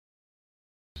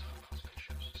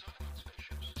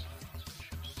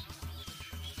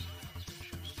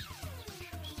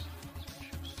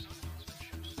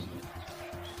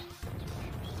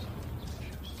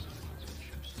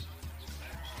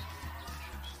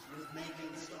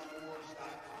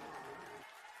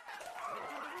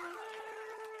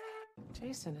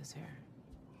Jason is here.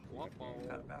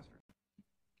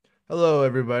 Hello,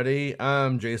 everybody.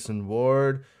 I'm Jason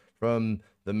Ward from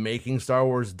the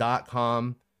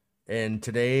MakingStarWars.com, and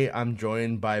today I'm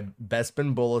joined by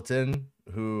Bespin Bulletin,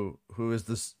 who is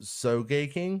the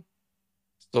Soge King.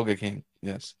 Soge King,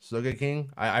 yes. Soge King.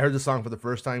 I heard the song for the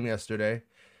first time yesterday.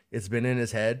 It's been in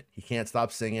his head. He can't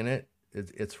stop singing it.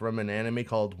 It's from an anime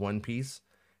called One Piece,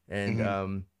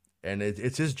 and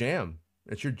it's his jam.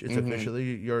 It's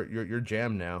officially your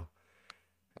jam now.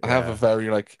 I have a very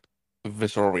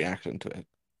visceral reaction to it.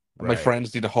 Right. My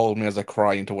friends need to hold me as I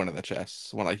cry into one of the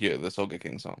chests when I hear the Soge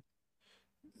King song.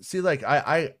 See, like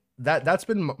that's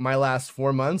been my last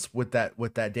 4 months with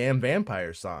that damn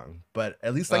vampire song. But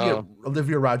at least I get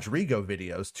Olivia Rodrigo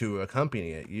videos to accompany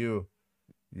it. You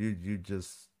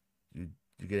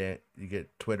get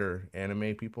Twitter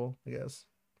anime people, I guess.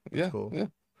 That's cool. Yeah.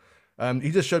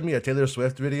 He just showed me a Taylor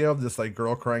Swift video of this like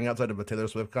girl crying outside of a Taylor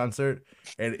Swift concert,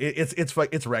 and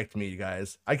it's wrecked me, you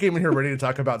guys. I came in here ready to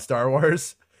talk about Star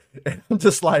Wars, and I'm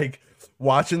just like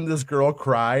watching this girl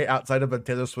cry outside of a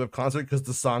Taylor Swift concert because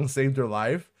the song saved her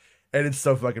life, and it's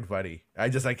so fucking funny.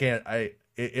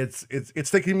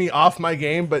 It's taking me off my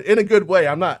game, but in a good way.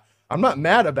 I'm not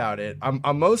mad about it.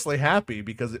 I'm mostly happy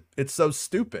because it's so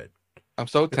stupid. I'm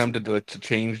so tempted to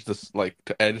change this,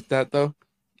 to edit that though.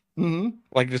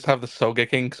 Mm-hmm. Just have the Soge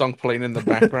King song playing in the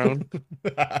background.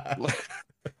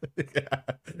 Yeah,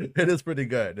 it is pretty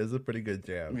good. It's a pretty good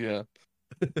jam. Yeah.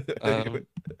 It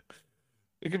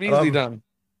could be easily done.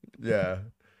 Yeah.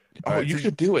 Oh, you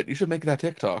should do it. You should make that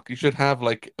TikTok. You should have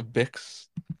a Bix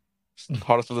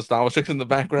Hottest of the Star Wars chicks in the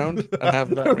background and have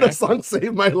that song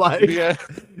saved my life. Yeah.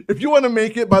 If you want to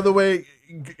make it, by the way,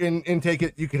 and take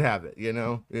it, you could have it. You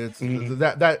know, it's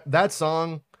that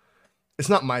song. It's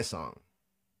not my song.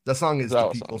 That song is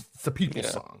the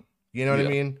people's song. You know what I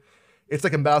mean? It's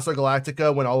like in Battlestar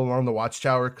Galactica when All Along the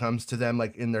Watchtower comes to them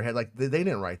like in their head. Like they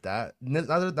didn't write that.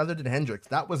 Neither did Hendrix.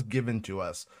 That was given to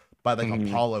us by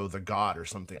Apollo the god or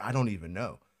something. I don't even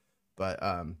know. But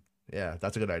yeah,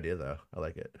 that's a good idea though. I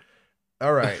like it.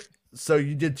 All right. So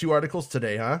you did 2 articles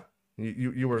today, huh?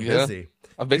 You were busy.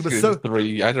 I basically did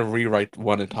 3. I had to rewrite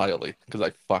one entirely because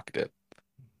I fucked it.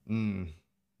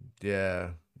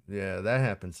 Yeah, that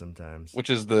happens sometimes. Which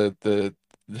is the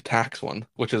tax one,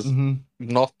 which is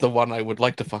not the one I would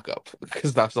like to fuck up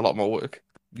because that's a lot more work.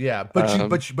 Yeah,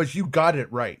 but you got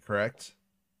it right, correct?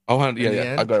 Oh,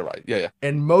 yeah, I got it right. Yeah.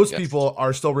 And most people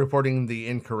are still reporting the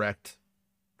incorrect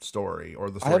story or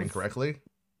the story incorrectly.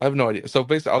 I have no idea. So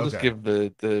basically, I'll just give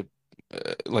the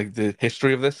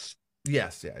history of this.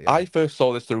 Yes, yeah. I first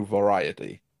saw this through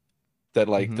Variety, that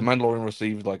the Mandalorian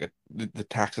received the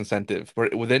tax incentive,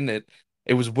 but within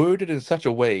it was worded in such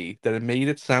a way that it made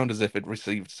it sound as if it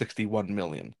received 61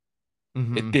 million.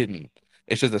 It didn't.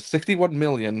 It's just that 61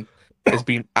 million is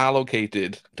being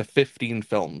allocated to 15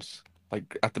 films,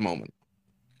 at the moment.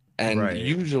 And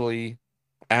usually,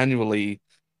 annually,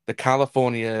 the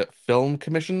California Film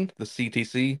Commission, the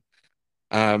CTC,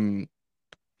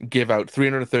 give out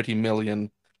 330 million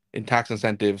in tax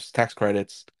incentives, tax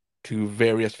credits to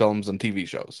various films and TV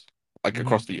shows,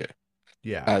 across the year.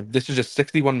 Yeah. This is just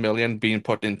 61 million being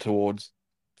put in towards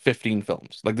 15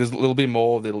 films. There's a little bit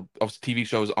more. Obviously TV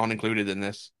shows aren't included in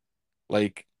this.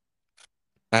 But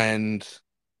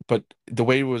the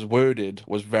way it was worded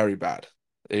was very bad.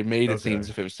 It made it seem as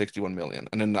if it was 61 million.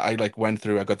 And then I went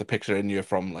through, I got the picture in here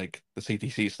from the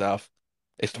CTC stuff.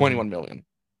 It's 21 million.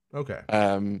 Okay.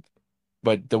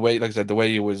 But the way, like I said, the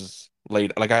way it was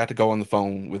laid, I had to go on the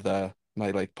phone with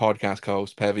my podcast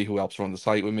co-host Pevy, who helps run the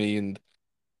site with me, and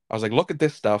I was like, look at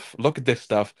this stuff.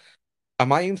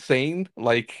 Am I insane?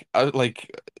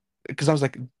 Because I was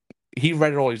like, he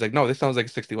read it all. He's like, no, this sounds like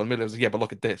 61 million. I was like, yeah, but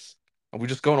look at this. And we're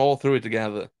just going all through it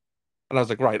together. And I was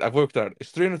like, right, I've worked out.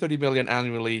 It's 330 million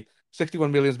annually.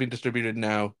 61 million is being distributed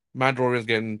now. Mandalorian's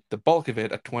getting the bulk of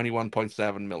it at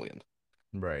 21.7 million.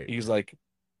 Right. He's like,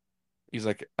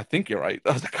 I think you're right.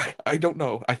 I was like, I don't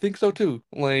know. I think so too.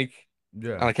 Yeah.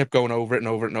 And I kept going over it and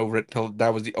over it and over it until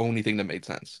that was the only thing that made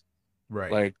sense.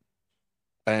 Right.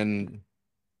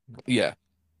 Yeah.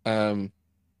 So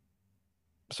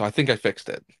I think I fixed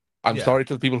it. I'm sorry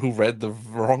to the people who read the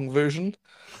wrong version,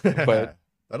 but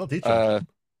that'll teach them.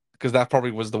 Because that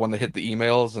probably was the one that hit the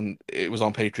emails, and it was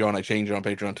on Patreon. I changed it on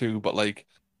Patreon too, but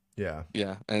yeah.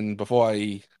 And before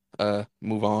I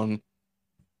move on,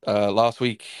 last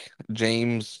week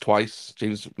James, I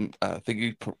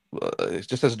think it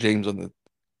just says James on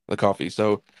the coffee.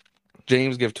 So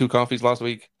James gave 2 coffees last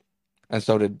week, and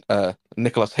so did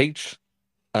Nicholas H.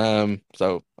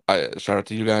 So I shout out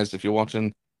to you guys if you're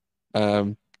watching.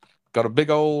 Got a big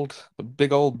old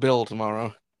bill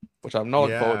tomorrow, which I'm not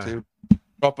looking forward to.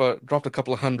 Dropped a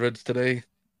couple of hundreds today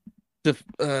to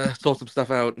sort some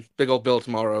stuff out. Big old bill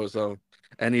tomorrow, so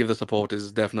any of the support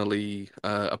is definitely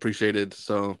appreciated.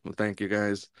 So thank you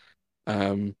guys.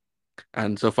 Um,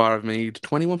 and so far I've made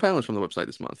 £21 from the website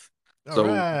this month. All So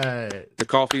right. the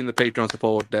coffee and the Patreon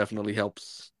support definitely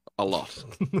helps a lot.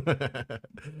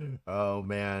 Oh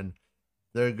man,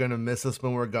 they're gonna miss us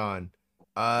when we're gone.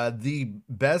 The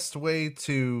best way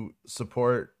to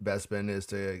support Bespin is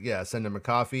to send him a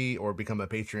coffee or become a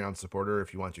Patreon supporter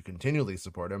if you want to continually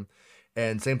support him.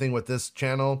 And same thing with this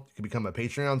channel. You can become a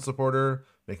Patreon supporter,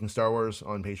 making Star Wars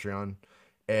on Patreon,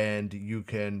 and you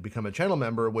can become a channel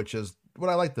member, which is what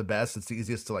I like the best. It's the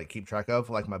easiest to like keep track of.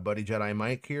 Like my buddy Jedi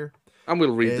Mike here I'm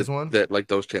gonna read is one. that like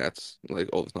those chats like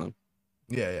all the time.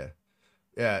 Yeah,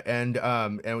 yeah, and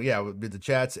yeah, with the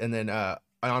chats, and then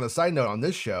on a side note, on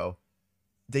this show,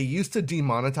 they used to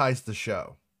demonetize the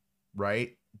show,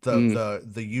 right? The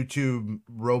YouTube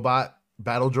robot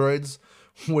battle droids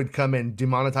would come and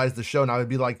demonetize the show, and I would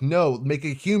be like, no, make a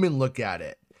human look at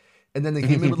it. And then the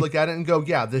human would look at it and go,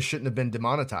 yeah, this shouldn't have been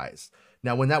demonetized.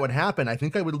 Now, when that would happen, I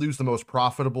think I would lose the most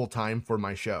profitable time for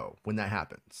my show when that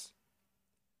happens.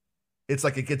 It's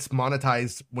like it gets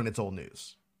monetized when it's old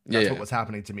news. That's what was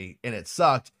happening to me, and it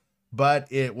sucked, but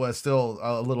it was still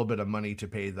a little bit of money to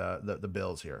pay the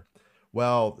bills here.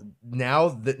 Well,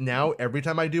 now every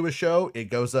time I do a show, it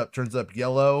goes up, turns up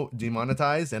yellow,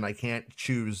 demonetized, and I can't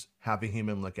choose have a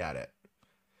human look at it.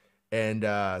 And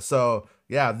so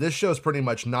yeah, this show's pretty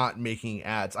much not making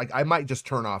ads. I might just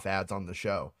turn off ads on the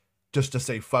show just to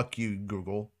say fuck you,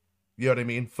 Google. You know what I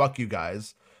mean? Fuck you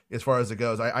guys. As far as it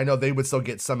goes, I know they would still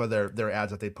get some of their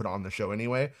ads that they put on the show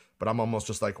anyway, but I'm almost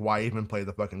just like, why even play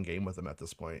the fucking game with them at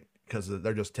this point? Because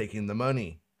they're just taking the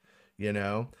money, you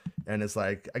know? And it's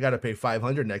like, I got to pay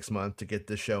 $500 next month to get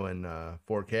this show in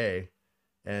 4K.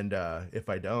 And if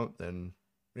I don't, then,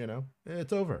 you know,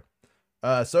 it's over.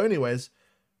 So anyways,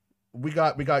 we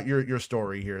got your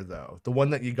story here, though. The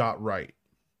one that you got right.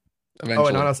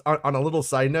 Eventually. Oh, and on a little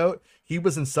side note, he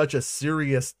was in such a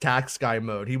serious tax guy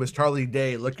mode. He was Charlie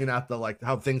Day looking at the like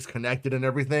how things connected and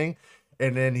everything.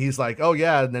 And then he's like, oh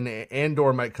yeah, and then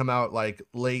Andor might come out like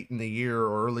late in the year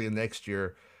or early in next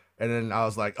year. And then I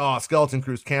was like, oh, Skeleton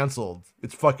Crew's canceled.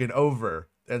 It's fucking over.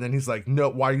 And then he's like, no,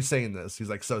 why are you saying this? He's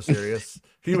like, so serious.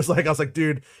 I was like,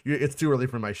 dude, it's too early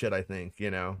for my shit, I think, you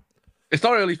know? It's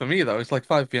not early for me though. It's like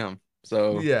 5 p.m.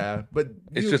 So yeah, but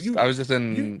I was just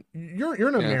in. You're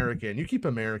an American. You keep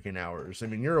American hours. I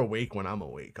mean, you're awake when I'm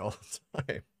awake all the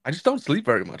time. I just don't sleep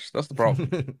very much. That's the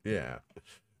problem. Yeah.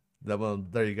 Well,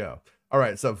 there you go. All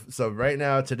right, so right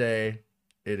now today,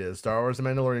 it is Star Wars: The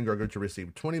Mandalorian and Grogu to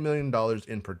receive $20 million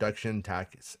in production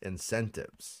tax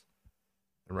incentives.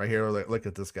 And right here, look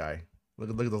at this guy.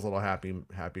 Look at this little happy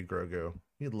Grogu.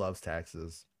 He loves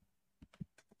taxes.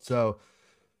 So.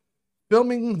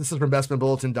 Filming, this is from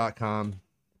bestmanbulletin.com.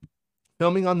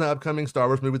 Filming on the upcoming Star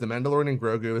Wars movie The Mandalorian and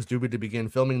Grogu is due to begin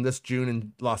filming this June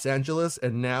in Los Angeles,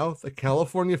 and now the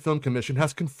California Film Commission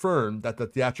has confirmed that the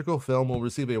theatrical film will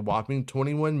receive a whopping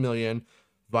 $21 million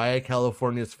via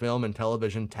California's Film and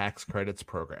Television Tax Credits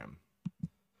Program.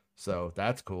 So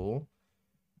that's cool.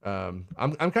 I'm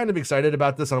kind of excited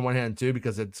about this on one hand too,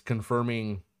 because it's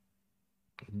confirming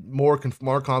more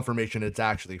confirmation it's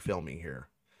actually filming here.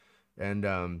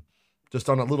 And just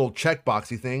on a little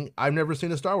checkboxy thing, I've never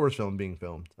seen a Star Wars film being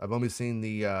filmed. I've only seen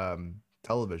the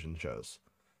television shows.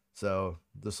 So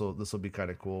this will be kind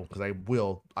of cool because I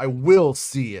will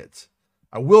see it.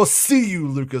 I will see you,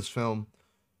 Lucasfilm.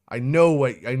 I know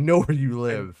where you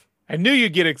live. I knew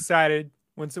you'd get excited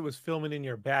once it was filming in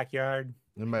your backyard.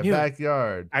 In my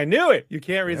backyard. I knew it. You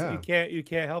can't you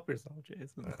can't help yourself,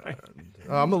 Jason.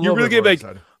 I'm a little bit more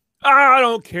excited. I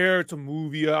don't care. It's a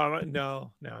movie.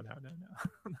 No.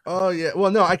 Oh yeah. Well,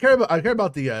 no, I care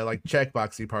about the like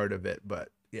checkboxy part of it, but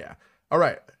yeah. All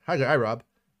right. Hi, Rob.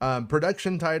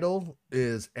 Production title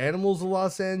is Animals of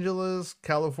Los Angeles,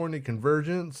 California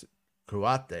Convergence,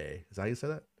 Kuate. Is that how you say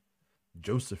that?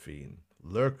 Josephine,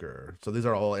 Lurker. So these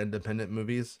are all independent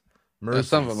movies. Mercy,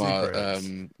 some of them are.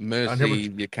 Mercy,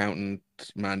 the accountant,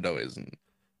 Mando isn't.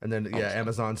 And then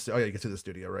Amazon. Oh yeah, you can see the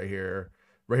studio right here.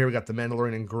 Right here we got the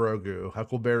Mandalorian and Grogu,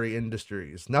 Huckleberry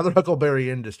Industries. Now they're Huckleberry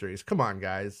Industries. Come on,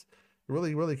 guys.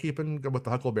 Really keeping with the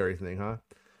Huckleberry thing, huh?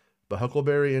 But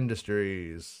Huckleberry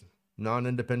Industries,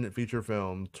 non-independent feature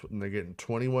film. They're getting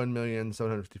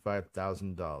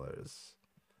 $21,755,000.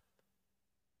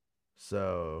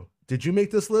 So, did you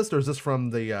make this list, or is this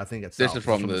from the thing itself? This is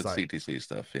from the CTC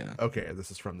stuff, yeah. Okay,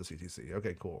 this is from the CTC.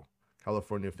 Okay, cool.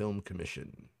 California Film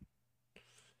Commission.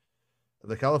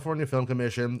 The California Film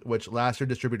Commission, which last year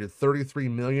distributed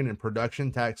 $33 million in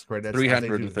production tax credits.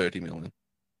 330 million.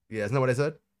 Yeah, isn't that what I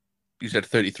said? You said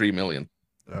 33 million.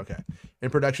 Okay. In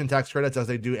production tax credits, as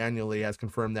they do annually, has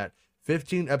confirmed that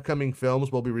 15 upcoming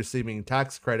films will be receiving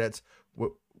tax credits,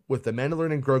 with The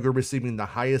Mandalorian and Grogu receiving the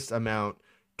highest amount,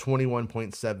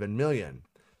 21.7 million.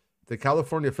 The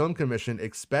California Film Commission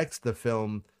expects the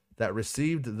film that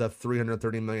received the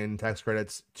 330 million tax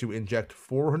credits to inject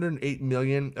 408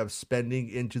 million of spending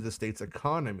into the state's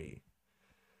economy.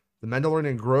 The Mandalorian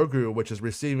and Grogu, which is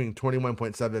receiving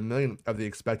 21.7 million of the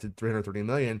expected 330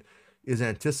 million, is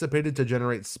anticipated to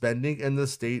generate spending in the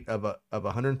state of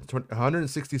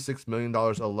 $166 million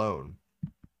alone.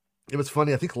 It was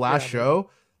funny. I think last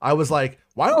show I was like,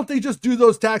 why don't they just do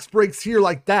those tax breaks here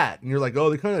like that? And you're like,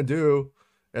 oh, they kind of do.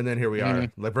 And then here we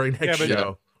are, the very next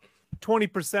show.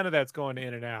 20% of that's going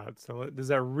in and out. So does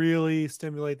that really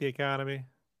stimulate the economy?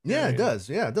 Yeah, it does.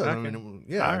 Yeah, it does.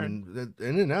 Okay. I mean,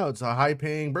 in and out, it's a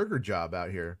high-paying burger job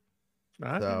out here.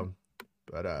 Okay. So,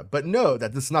 but no,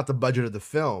 that this is not the budget of the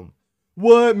film.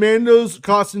 What? Mando's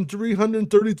costing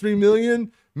 333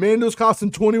 million. Mando's costing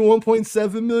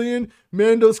 21.7 million.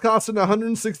 Mando's costing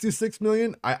 166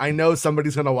 million. I know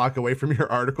somebody's gonna walk away from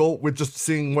your article with just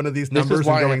seeing one of these numbers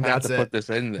and going, "That's it." Put this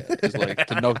in there, is like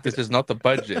to note this is not the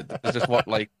budget. This is what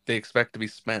like they expect to be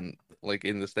spent like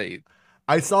in the state.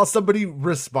 I saw somebody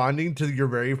responding to your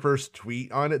very first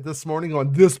tweet on it this morning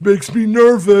on, "This makes me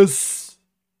nervous."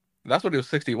 That's what it was,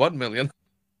 61 million.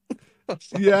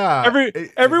 Yeah,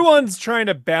 everyone's trying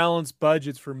to balance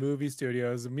budgets for movie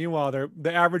studios, and meanwhile,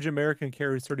 the average American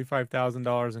carries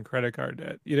 $35,000 in credit card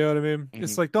debt. You know what I mean?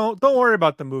 It's like don't worry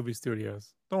about the movie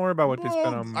studios. Don't worry about what they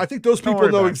spend on. I think those people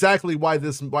know exactly why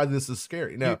this is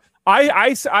scary. No,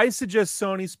 I suggest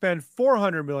Sony spend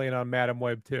 $400 million on Madam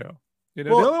Web 2. You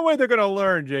know, the only way they're going to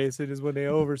learn, Jason, is when they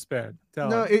overspend.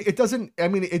 It doesn't. I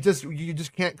mean, you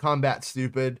just can't combat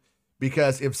stupid.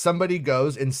 Because if somebody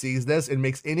goes and sees this and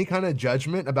makes any kind of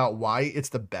judgment about why it's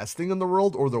the best thing in the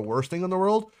world or the worst thing in the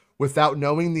world without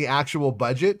knowing the actual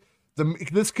budget,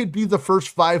 this could be the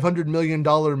first $500 million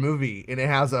movie and it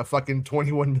has a fucking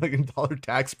 $21 million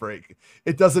tax break.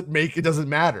 It doesn't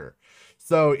matter.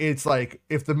 So it's like,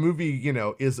 if the movie,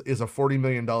 is a $40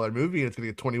 million movie and it's going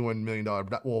to get $21 million,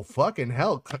 well, fucking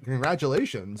hell,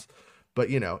 congratulations. But,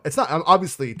 it's not,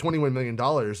 obviously $21 million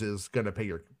is going to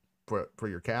pay for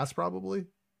your cast, probably.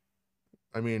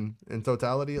 I mean, in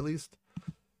totality, at least.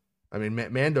 I mean,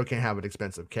 Mando can't have an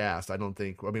expensive cast, I don't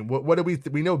think. I mean, what do we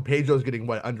know? Pedro's getting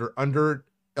what, under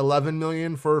 11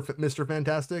 million for Mr.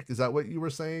 Fantastic? Is that what you were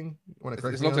saying? It looks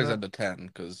like it's under 10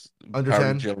 because under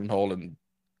 10. Gyllenhaal and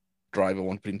Driver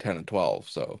want between 10 and 12,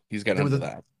 so he's getting into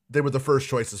that. They were the first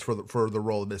choices for the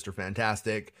role of Mr.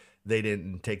 Fantastic. They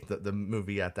didn't take the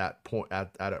movie at that point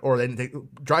or they didn't take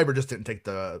Driver just didn't take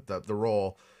the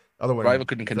role. Driver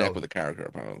couldn't connect with the character,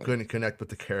 apparently. Couldn't connect with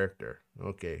the character.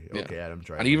 Okay, Adam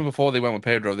Driver. And even before they went with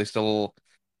Pedro, they still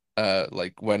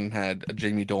went and had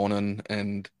Jamie Dornan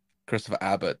and Christopher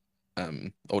Abbott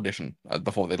audition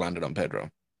before they landed on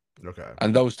Pedro. Okay.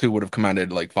 And those two would have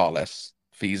commanded like far less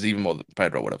fees, even more than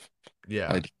Pedro would have.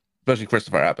 Yeah. Especially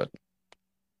Christopher Abbott.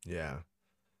 Yeah.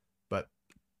 But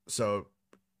so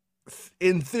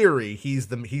in theory, he's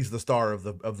the star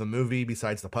of the movie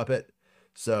besides the puppet.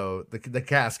 So the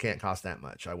cast can't cost that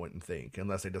much, I wouldn't think,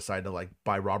 unless they decide to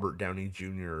buy Robert Downey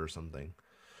Jr. or something.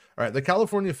 All right, the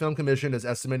California Film Commission is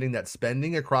estimating that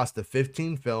spending across the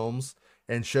 15 films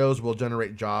and shows will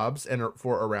generate jobs and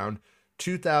for around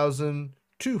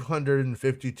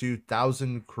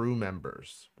 2,252,000 crew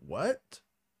members. What?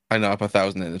 I know, up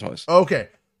 1,000 in the twice. Okay,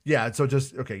 yeah. So got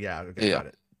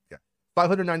it. Yeah,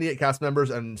 598 cast members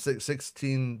and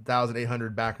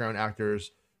 16,800 background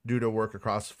actors, due to work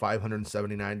across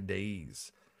 579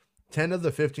 days. 10 of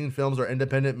the 15 films are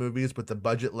independent movies with a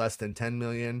budget less than $10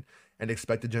 million and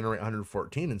expect to generate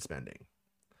 114 in spending.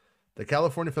 The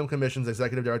California Film Commission's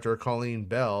executive director, Colleen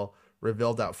Bell,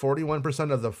 revealed that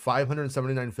 41% of the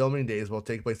 579 filming days will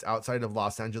take place outside of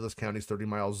Los Angeles County's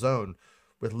 30-mile zone,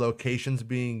 with locations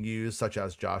being used such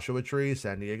as Joshua Tree,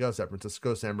 San Diego, San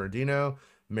Francisco, San Bernardino,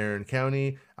 Marin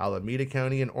County, Alameda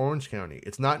County, and Orange County.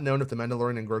 It's not known if the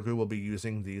Mandalorian and Grogu will be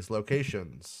using these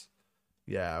locations.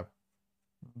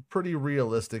 Pretty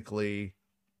realistically,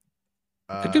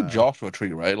 could do Joshua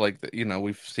Tree, right?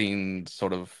 We've seen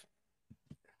sort of.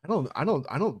 I don't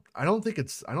think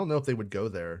it's. I don't know if they would go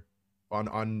there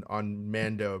on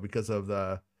Mando because of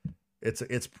the.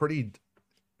 It's pretty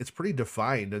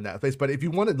defined in that place. But if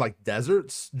you wanted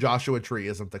deserts, Joshua Tree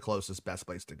isn't the best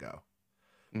place to go.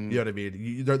 You know what I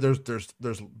mean?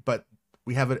 But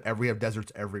we have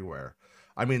deserts everywhere.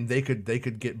 I mean, they could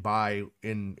get by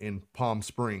in Palm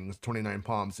Springs, 29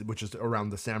 Palms, which is around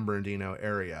the San Bernardino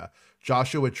area.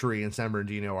 Joshua Tree and San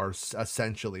Bernardino are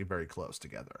essentially very close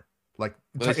together. Like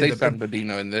Well, they say San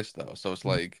Bernardino in this though, so it's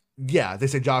like yeah, they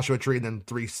say Joshua Tree, and then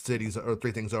 3 cities or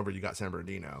 3 things over, you got San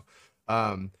Bernardino.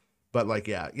 But like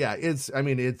yeah, it's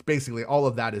basically all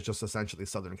of that is just essentially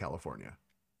Southern California.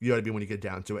 You know what I mean when you get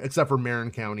down to it, except for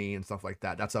Marin County and stuff like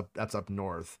that. That's up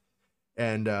north,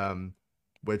 and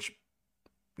which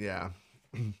yeah,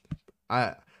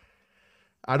 I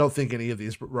I don't think any of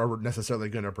these are necessarily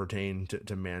going to pertain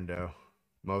to Mando.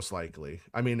 Most likely.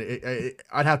 I mean,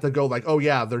 I'd have to go like, oh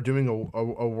yeah, they're doing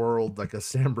a world like a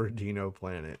San Bernardino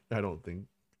planet. I don't think,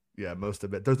 yeah, most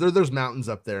of it. There's mountains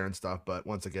up there and stuff, but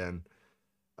once again,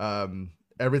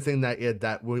 everything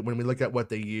when we look at what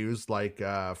they used, like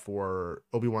for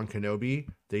Obi-Wan Kenobi,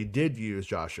 they did use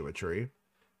Joshua Tree,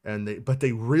 but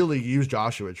they really use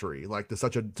Joshua Tree like to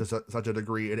such a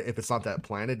degree. And if it's not that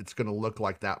planet, it's going to look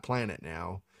like that planet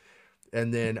now.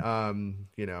 And then,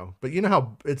 but you know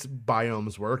how its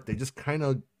biomes work. They just kind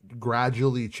of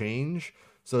gradually change.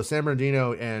 So San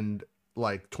Bernardino and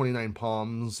like 29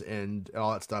 Palms and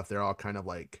all that stuff, they all kind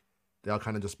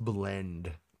of just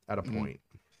blend at a point.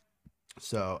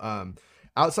 So,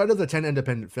 outside of the 10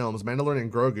 independent films, Mandalorian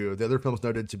and Grogu, the other films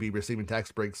noted to be receiving tax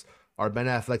breaks are Ben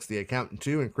Affleck's The Accountant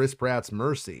 2 and Chris Pratt's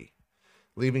Mercy,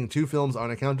 leaving 2 films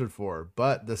unaccounted for.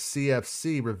 But the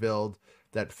CFC revealed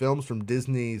that films from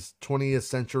Disney's 20th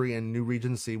Century and New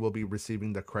Regency will be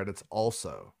receiving the credits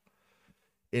also.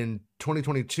 In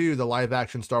 2022, the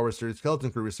live-action Star Wars series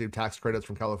Skeleton Crew received tax credits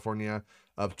from California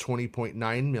of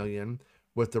 $20.9 million,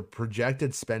 with the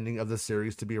projected spending of the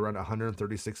series to be around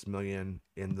 $136 million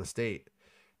in the state.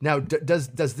 Now, does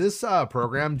this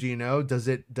program, do you know, does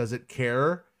it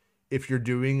care if you're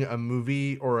doing a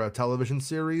movie or a television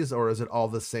series, or is it all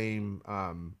the same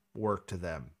work to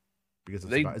them? Because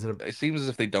it seems as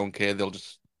if they don't care. They'll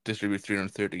just distribute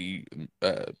 330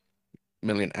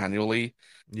 million annually.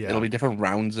 Yeah, it'll be different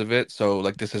rounds of it. So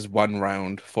like this is one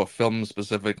round for film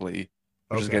specifically,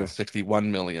 which is getting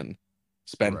 61 million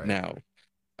spent now.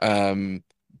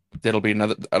 There'll be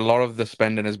a lot of the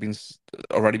spending has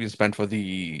already been spent for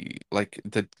the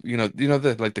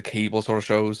the cable sort of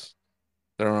shows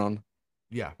that are on.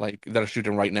 Yeah, like that are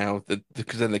shooting right now.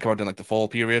 Because then they come out in like the fall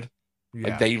period. Yeah,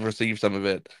 like they've received some of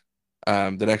it.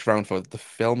 The next round for the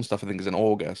film stuff, I think, is in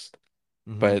August.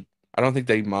 But I don't think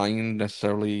they mind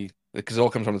necessarily because it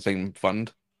all comes from the same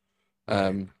fund.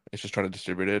 It's just trying to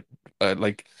distribute it.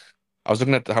 Like I was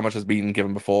looking at how much has been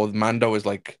given before. Mando is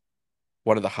like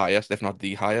one of the highest, if not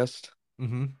the highest,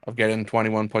 of getting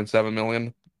 21.7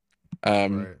 million.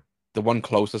 The one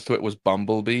closest to it was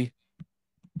Bumblebee,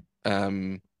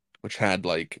 which had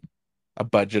like a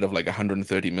budget of like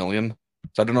 130 million.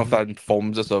 So I don't know if that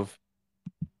informs us of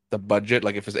the budget,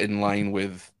 like if it's in line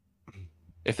with,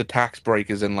 if the tax break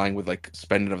is in line with like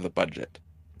spending of the budget.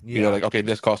 Yeah. You know, like, okay,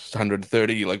 this costs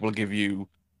 130, like we'll give you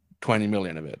 20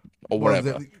 million of it or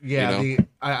whatever.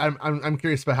 I'm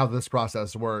curious about how this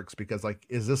process works, because like,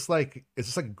 is this like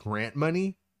grant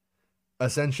money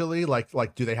essentially?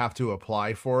 Like do they have to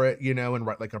apply for it, and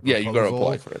write like a proposal? You gotta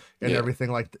apply for it and everything,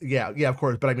 like of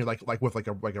course, but I mean like with like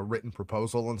a written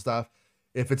proposal and stuff.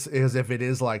 If it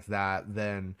is like that,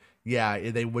 then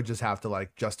they would just have to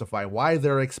like justify why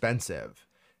they're expensive.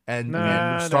 And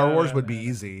Star Wars would be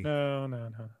easy. No.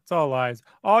 It's all lies.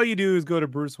 All you do is go to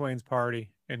Bruce Wayne's party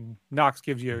and Knox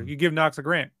gives you give Knox a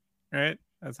grant, right?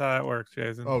 That's how that works,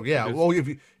 Jason. Oh yeah. Well,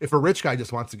 if a rich guy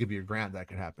just wants to give you a grant, that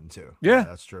could happen too. Yeah,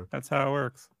 that's true. That's how it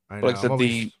works. I know. Like I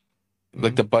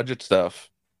said, the budget stuff,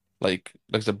 like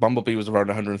I said, Bumblebee was around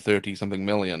 130 something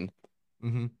million.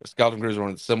 Skeleton Crew is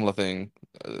around a similar thing,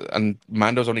 and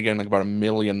Mando's only getting like about $1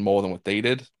 million more than what they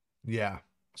did. Yeah.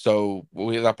 So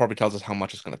that probably tells us how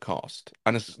much it's going to cost.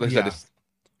 And it's like I said, it's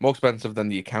more expensive than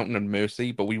The Accountant and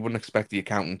Mercy, but we wouldn't expect The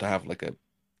Accountant to have like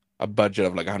a budget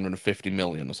of like 150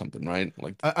 million or something, right?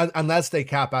 Like unless they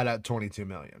cap out at 22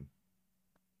 million.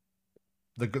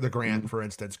 The grant, for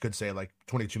instance, could say like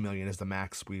 22 million is the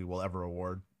max we will ever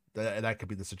award. That could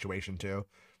be the situation too.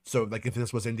 So like if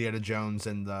this was Indiana Jones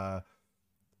and the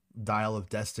Dial of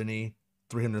Destiny,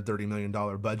 $330 million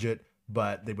budget,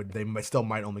 but they still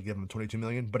might only give them 22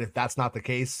 million. But if that's not the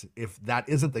case, if that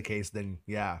isn't the case, then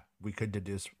we could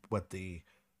deduce what the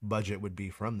budget would be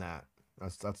from that.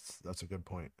 That's a good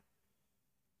point.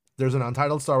 There's an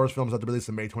untitled Star Wars film set to release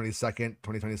on May 22nd,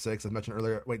 2026, as mentioned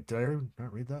earlier. Wait, did I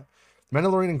not read that?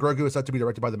 Mandalorian and Grogu is set to be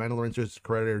directed by the Mandalorian series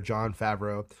creator Jon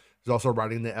Favreau. He's also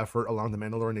writing the effort along the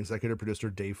Mandalorian executive producer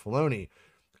Dave Filoni.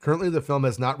 Currently, the film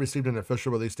has not received an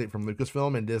official release date from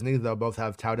Lucasfilm and Disney, though both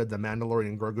have touted the Mandalorian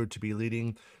and Grogu to be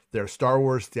leading their Star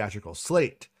Wars theatrical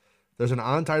slate. There's an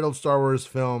untitled Star Wars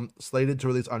film slated to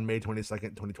release on May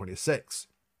 22nd, 2026.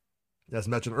 As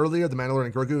mentioned earlier, The Mandalorian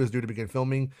and Grogu is due to begin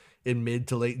filming in mid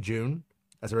to late June.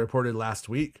 As I reported last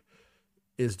week,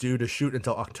 is due to shoot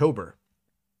until October.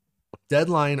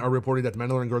 Deadline are reporting that The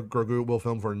Mandalorian and Grogu will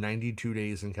film for 92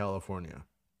 days in California.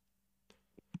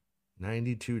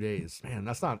 92 days. Man,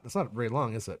 that's not very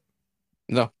long, is it?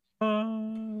 No.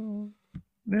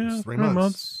 Yeah, 3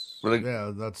 months. Really,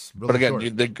 yeah, that's really but again,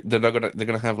 short. they're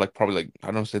gonna have like probably like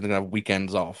I don't say they're gonna have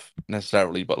weekends off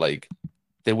necessarily, but like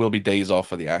there will be days off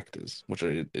for the actors, which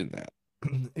are in that.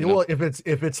 Well, if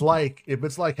it's like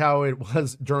how it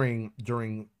was during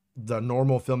the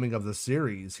normal filming of the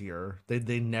series here,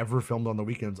 they never filmed on the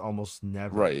weekends, almost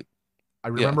never. Right. I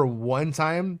remember one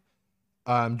time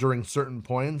during certain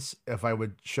points, if I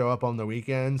would show up on the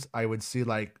weekends, I would see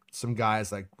like some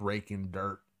guys like breaking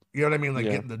dirt. You know what I mean? Like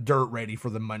getting the dirt ready for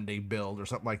the Monday build or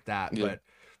something like that. Yeah. But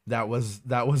that was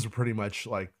pretty much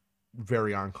like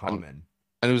very uncommon.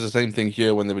 And it was the same thing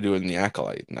here when they were doing the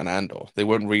Acolyte and Andor. They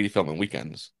weren't really filming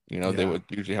weekends. They were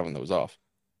usually having those off.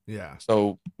 Yeah.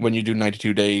 So when you do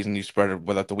 92 days and you spread it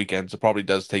without the weekends, it probably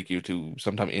does take you to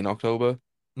sometime in October.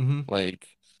 Mm-hmm. Like,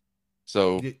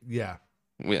 so yeah.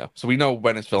 So we know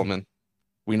when it's filming.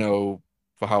 We know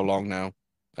for how long now,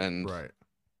 and right.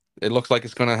 It looks like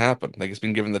it's going to happen. Like it's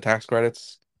been given the tax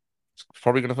credits. It's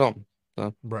probably going to film.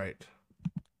 So. Right.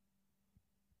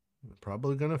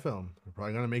 Probably going to film. They're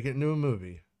probably going to make it into a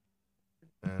movie.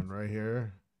 And right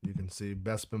here, you can see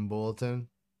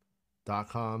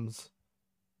bestmanbulletin.com's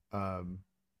Patreon.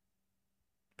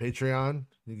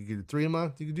 You can do 3 a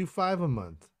month. You can do 5 a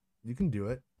month. You can do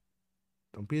it.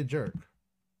 Don't be a jerk.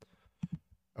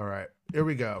 All right, here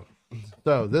we go.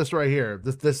 So this right here,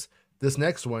 this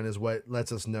next one is what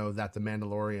lets us know that The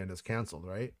Mandalorian is canceled,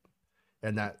 right?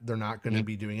 And that they're not going to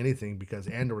be doing anything because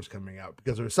Andor's coming out.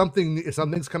 Because if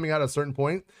something's coming out at a certain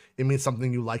point, it means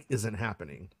something you like isn't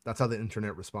happening. That's how the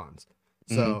internet responds.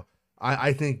 So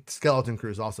I think Skeleton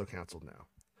Crew is also canceled now.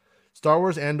 Star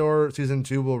Wars Andor Season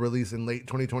 2 will release in late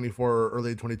 2024 or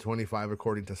early 2025,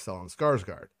 according to Stellan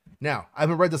Skarsgård. Now, I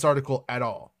haven't read this article at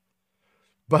all,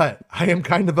 but I am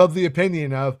kind of the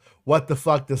opinion of what the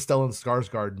fuck does Stellan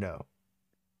Skarsgård know?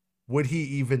 Would he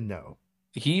even know?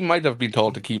 He might have been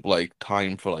told to keep like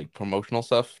time for like promotional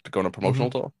stuff to go on a promotional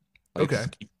tour. Like, okay.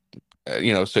 Keep,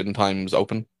 certain times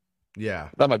open. Yeah.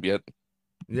 That might be it.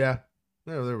 Yeah.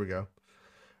 Oh, there we go.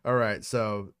 All right.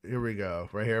 So here we go.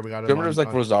 Right here we got. Remember, it was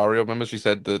like Rosario. Remember, she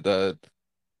said that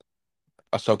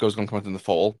Ahsoka was going to come out in the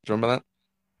fall. Do you remember that?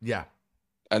 Yeah.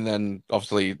 And then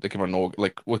obviously they come on August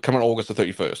the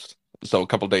 31st, so a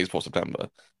couple of days before September.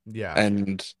 Yeah.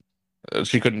 And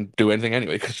she couldn't do anything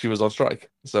anyway because she was on strike.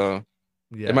 So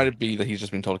it might be that he's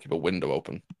just been told to keep a window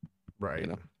open. Right.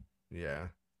 Yeah.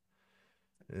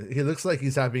 He looks like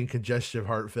he's having congestive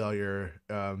heart failure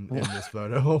in this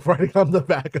photo, riding on the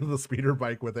back of the speeder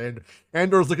bike with Andor.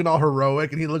 Andor's looking all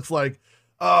heroic, and he looks like,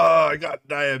 oh, I got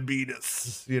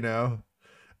diabetes,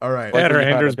 All right. That or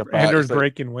Andor's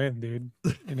breaking wind, dude.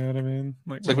 You know what I mean?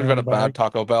 It's like we've got a bad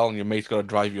Taco Bell and your mate's got to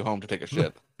drive you home to take a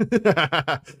shit.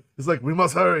 He's like, we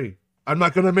must hurry. I'm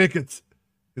not going to make it.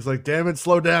 He's like, damn it,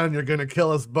 slow down. You're going to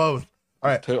kill us both. All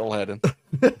right. Turtle heading.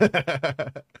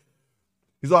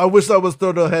 He's like, I wish I was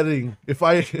turtle heading. If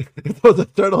I was a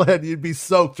turtle head, you'd be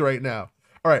soaked right now.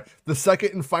 All right. The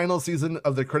second and final season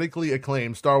of the critically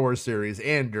acclaimed Star Wars series,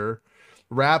 Andor,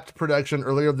 wrapped production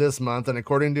earlier this month, and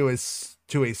according to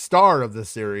a star of the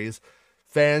series,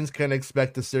 fans can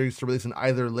expect the series to release in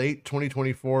either late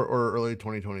 2024 or early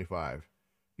 2025.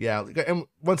 Yeah, and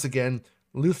once again,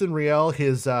 Luthen Riel,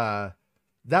 his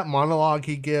that monologue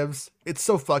he gives, it's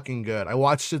so fucking good. I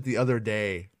watched it the other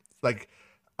day. Like,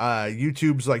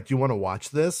 YouTube's like, do you want to watch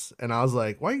this? And I was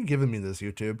like, why are you giving me this,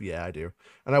 YouTube? Yeah, I do.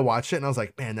 And I watched it and I was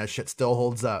like, man, that shit still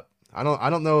holds up. I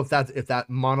don't know if that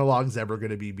monologue's ever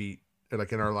gonna be beat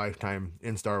like in our lifetime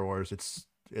in Star Wars. It's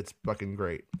fucking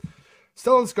great.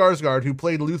 Stellan Skarsgård, who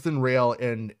played Luthen Rael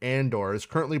in Andor, is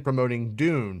currently promoting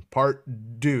Dune Part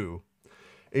 2,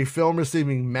 a film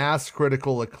receiving mass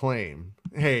critical acclaim.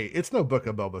 Hey, it's no Book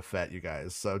of Boba Fett, you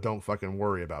guys, so don't fucking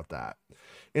worry about that.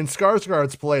 In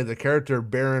Skarsgård's play, the character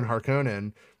Baron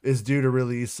Harkonnen is due to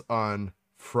release on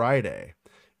Friday.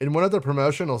 In one of the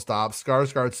promotional stops,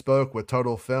 Skarsgård spoke with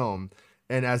Total Film,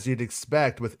 and as you'd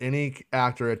expect with any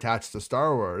actor attached to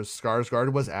Star Wars,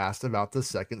 Skarsgård was asked about the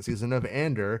second season of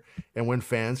Andor and when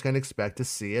fans can expect to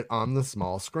see it on the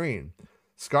small screen.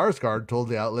 Skarsgård told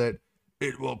the outlet,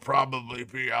 "It will probably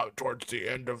be out towards the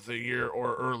end of the year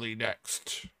or early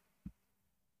next."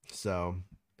 So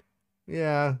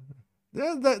yeah,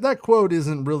 that quote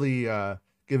isn't really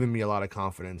giving me a lot of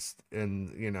confidence.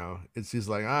 And it's just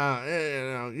like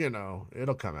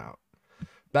it'll come out.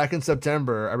 Back in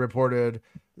September, I reported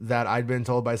that I'd been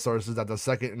told by sources that the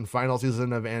second and final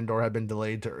season of Andor had been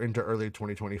delayed into early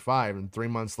 2025. And 3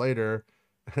 months later,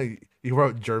 he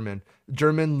wrote German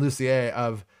Lucier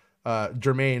of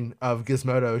Germain of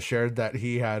Gizmodo shared that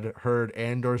he had heard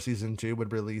Andor season 2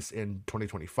 would release in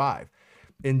 2025.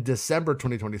 In December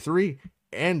 2023,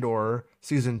 Andor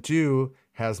season 2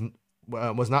 has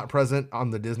was not present on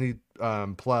the Disney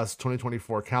Plus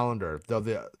 2024 calendar, though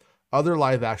the other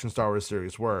live action Star Wars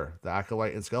series were The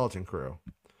Acolyte and Skeleton Crew.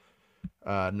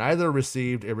 Neither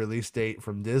received a release date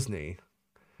from Disney,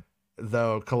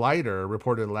 though Collider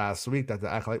reported last week that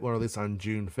The Acolyte will release on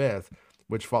June 5th,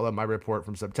 which followed my report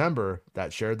from September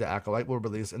that shared The Acolyte will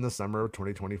release in the summer of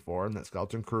 2024 and that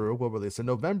Skeleton Crew will release in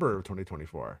November of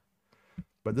 2024.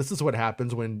 But this is what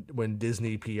happens when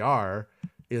Disney PR are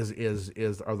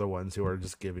the ones who are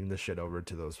just giving the shit over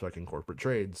to those fucking corporate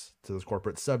trades, to those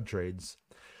corporate sub trades.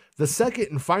 The second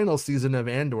and final season of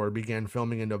Andor began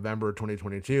filming in November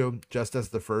 2022, just as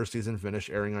the first season finished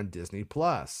airing on Disney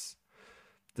Plus.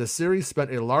 The series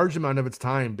spent a large amount of its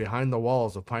time behind the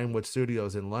walls of Pinewood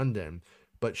Studios in London,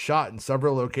 but shot in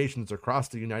several locations across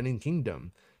the United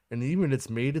Kingdom, and even it's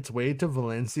made its way to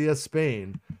Valencia,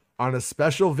 Spain, on a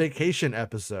special vacation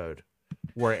episode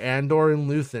where Andor and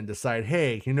Luthen decide,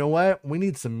 hey, you know what? We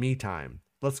need some me time.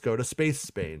 Let's go to Space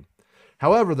Spain.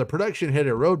 However, the production hit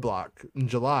a roadblock in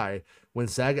July when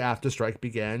SAG-AFTRA strike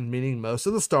began, meaning most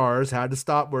of the stars had to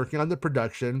stop working on the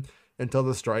production until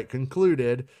the strike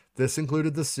concluded. This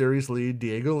included the series lead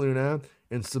Diego Luna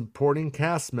and supporting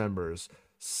cast members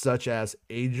such as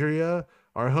Adria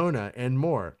Arjona and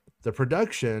more. The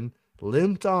production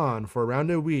limped on for around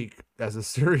a week as the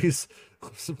series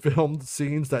filmed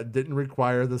scenes that didn't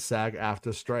require the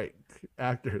SAG-AFTRA strike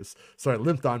actors. Sorry,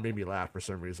 limped on made me laugh for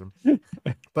some reason.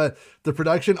 But the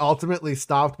production ultimately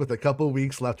stopped with a couple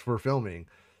weeks left for filming.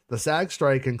 The SAG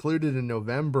strike concluded in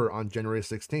November on January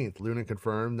 16th. Luna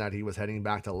confirmed that he was heading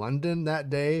back to London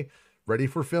that day, ready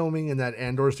for filming, and that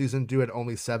Andor Season 2 had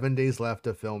only 7 days left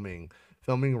of filming.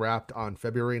 Filming wrapped on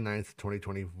February 9th,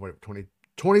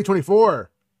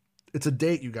 2024. It's a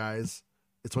date, you guys.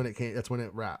 It's when it came. That's when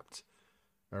it wrapped.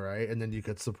 All right, and then you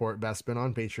could support Bespin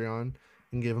on Patreon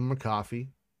and give him a coffee,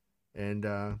 and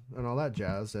all that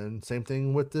jazz. And same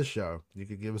thing with this show. You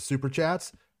could give us super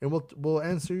chats, and we'll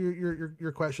answer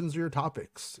your questions or your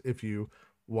topics if you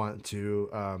want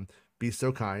to be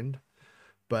so kind.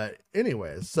 But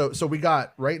anyways, so we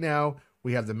got right now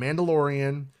we have the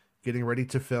Mandalorian getting ready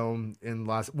to film in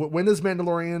last. When is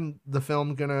Mandalorian the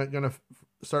film gonna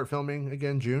start filming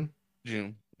again? June.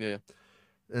 June, yeah.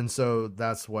 And so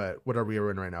that's what are we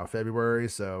in right now? February.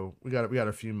 So we got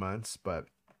a few months, but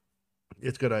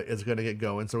it's gonna get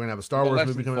going. So we're gonna have a Star Wars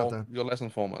movie coming out then. You're less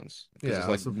than 4 months. Yeah,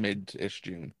 it's like mid-ish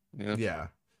June. Yeah. Yeah,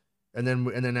 and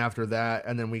then after that,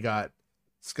 and then we got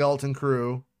Skeleton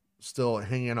Crew still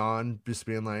hanging on, just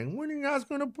being like, when are you guys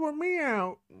gonna put me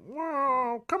out?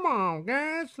 Whoa, come on,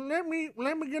 guys, let me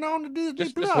get on to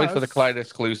Disney Plus. Just wait for the Clyde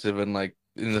exclusive and like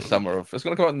in the summer of it's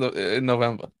gonna come out in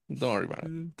November. Don't worry about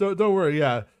it. Don't worry,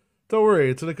 yeah. Don't worry.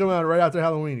 It's gonna come out right after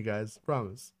Halloween, you guys.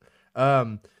 Promise.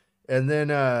 And then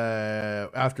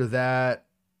after that,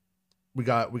 we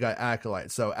got Acolyte.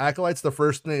 So Acolyte's the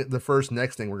first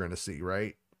next thing we're gonna see,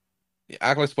 right? Yeah,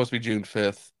 Acolyte's supposed to be June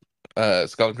 5th.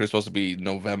 Skeleton Crew is supposed to be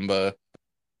November.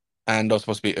 And also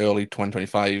supposed to be early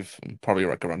 2025, probably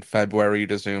like around February,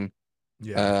 to assume.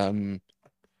 Yeah. And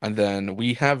then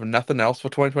we have nothing else for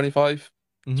 2025,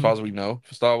 as far as we know,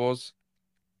 for Star Wars.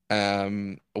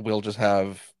 We'll just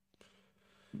have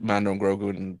Mando and Grogu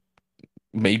in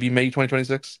maybe May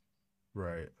 2026.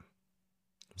 Right.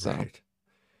 So, right.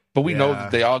 But we know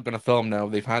that they are going to film now.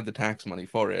 They've had the tax money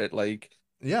for it. Like,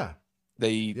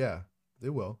 they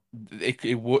will. It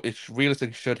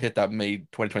realistically should hit that May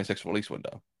 2026 release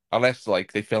window, unless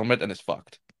like they film it and it's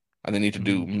fucked, and they need to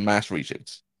do mass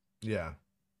reshoots. Yeah,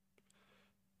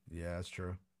 that's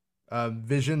true.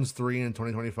 Visions 3 in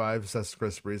 2025 says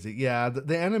Chris Breezy. Yeah,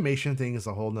 the animation thing is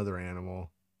a whole nother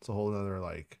animal. It's a whole nother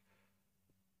like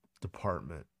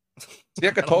department. See,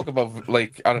 I could talk about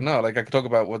like I don't know, like I could talk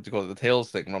about what you call it, the Tails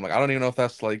thing, and I'm like I don't even know if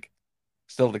that's like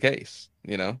still the case,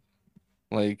 you know,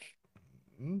 like.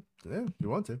 Yeah, if you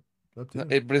want to. Up to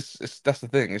you. But it's that's the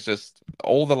thing. It's just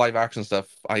all the live action stuff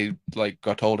I like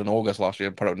got told in August last year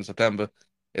and put out in September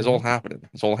is all happening.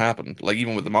 It's all happened. Like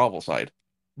even with the Marvel side.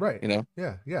 Right. You know?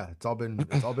 Yeah. It's all been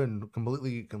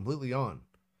completely on.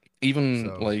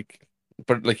 Even like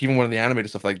but like even one of the animated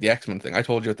stuff like the X-Men thing, I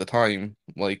told you at the time,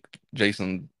 like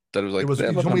Jason That it was like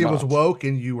You told me it was woke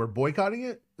and you were boycotting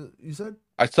it. You said.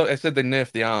 I said they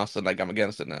nerfed the ass and like I'm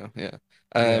against it now. Yeah.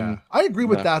 Yeah, I agree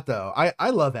with No. that though. I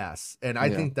love ass, and I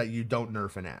Yeah. think that you don't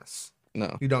nerf an ass.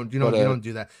 No, you don't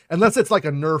do that unless it's like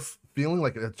a nerf feeling,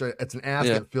 like it's an ass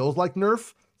that feels like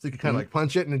nerf, so you can kind of like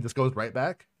punch it and it just goes right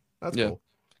back. That's cool.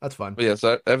 That's fun. But yeah,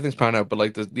 so everything's panned out, but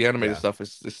like the animated stuff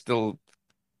is still,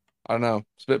 I don't know,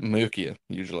 it's a bit murkier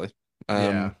usually.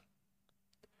 I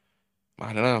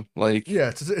don't know, like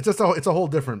it's a whole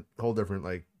different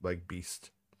like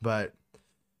beast, but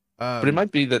it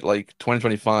might be that like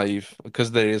 2025,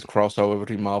 because there is crossover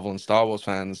between Marvel and Star Wars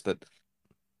fans, that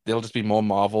there'll just be more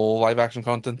Marvel live action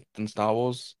content than Star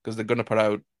Wars, because they're gonna put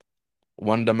out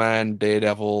Wonder Man,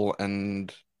 Daredevil,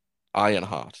 and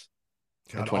Ironheart.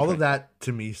 God, all of that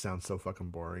to me sounds so fucking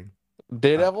boring.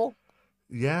 Daredevil?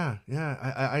 Yeah.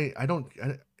 I don't.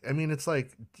 I mean, it's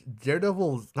like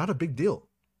Daredevil's not a big deal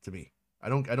to me. I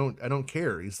don't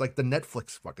care. He's like the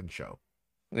Netflix fucking show.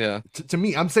 Yeah. To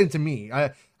me, I'm saying to me.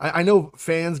 I know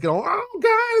fans go, oh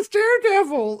guys,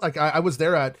 Daredevil. Like I was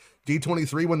there at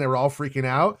D23 when they were all freaking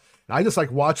out. And I just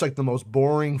like watched like the most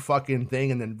boring fucking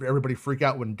thing, and then everybody freak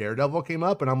out when Daredevil came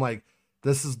up, and I'm like,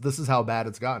 this is how bad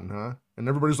it's gotten, huh? And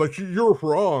everybody's like, you're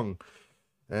wrong.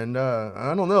 And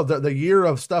I don't know. The year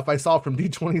of stuff I saw from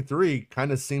D23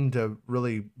 kind of seemed to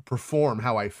really perform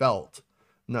how I felt.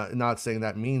 Not saying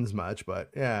that means much, but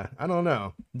yeah, I don't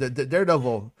know. The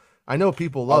Daredevil, I know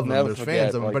people love him. There's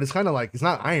fans of him, but it's kind of like he's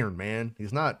not Iron Man.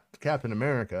 He's not Captain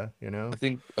America. You know. I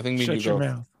think me Shut and your you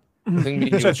mouth. I think me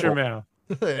and you Shut your mouth.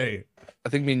 Hey. I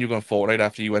think me and you gone Fortnite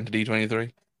after you went to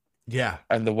D23. Yeah.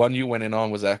 And the one you went in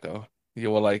on was Echo.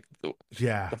 You were like,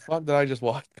 yeah, the fuck did I just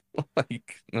watch?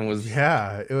 Like, it was.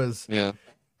 Yeah, it was. Yeah.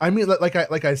 I mean, like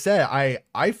I said,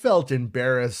 I felt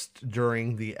embarrassed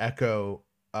during the Echo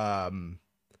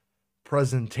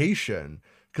presentation,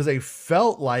 because I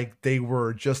felt like they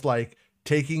were just like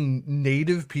taking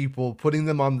native people, putting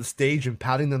them on the stage and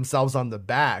patting themselves on the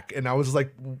back, and I was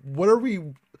like, what are we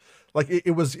like?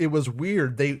 It was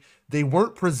weird. They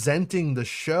weren't presenting the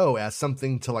show as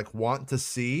something to like want to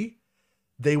see.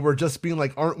 They were just being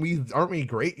like, aren't we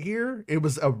great here? It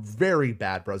was a very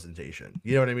bad presentation.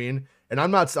 You know what I mean? And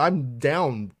I'm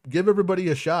down. Give everybody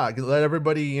a shot. Let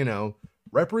everybody,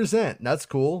 represent. That's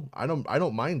cool. I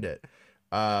don't mind it.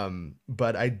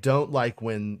 But I don't like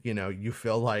when, you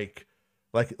feel like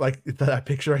that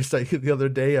picture I sent you the other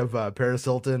day of Paris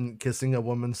Hilton kissing a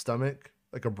woman's stomach,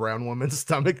 like a brown woman's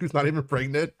stomach who's not even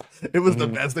pregnant. It was the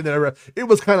best thing that ever. It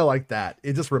was kind of like that.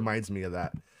 It just reminds me of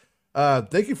that.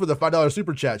 Thank you for the $5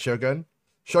 super chat, Shogun.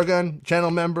 Shogun, channel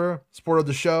member, supporter of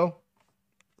the show.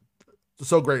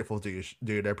 So grateful to you,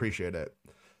 dude. I appreciate it.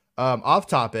 Off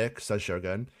topic, says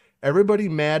Shogun. Everybody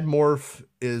Mad Morph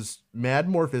is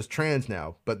trans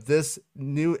now, but this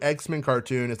new X-Men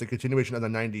cartoon is a continuation of the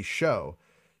 90s show.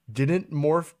 Didn't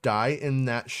Morph die in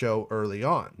that show early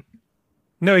on?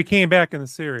 No, he came back in the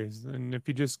series. And if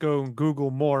you just go and Google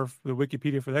Morph, the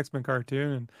Wikipedia for the X-Men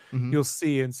cartoon, and you'll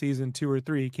see in season 2 or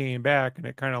 3, he came back, and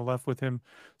it kind of left with him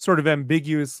sort of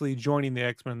ambiguously joining the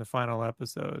X-Men in the final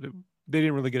episode. They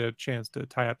didn't really get a chance to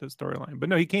tie up the storyline. But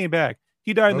no, he came back.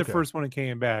 He died in the first one and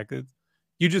came back.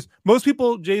 Most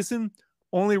people, Jason,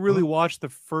 only really watched the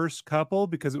first couple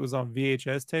because it was on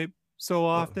VHS tape so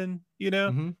often,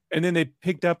 and then they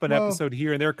picked up an episode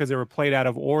here and there because they were played out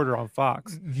of order on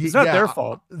Fox. It's not their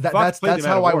fault. That's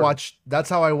how I watched. That's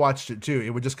how I watched it too. It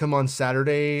would just come on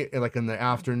Saturday, like in the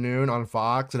afternoon on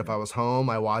Fox, and if I was home,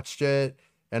 I watched it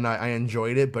and I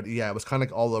enjoyed it. But yeah, it was kind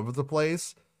of all over the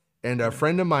place. And a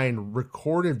friend of mine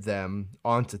recorded them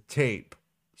onto tape,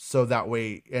 so that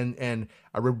way, and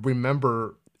I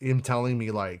remember him telling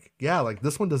me like, yeah, like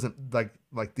this one doesn't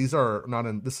like these are not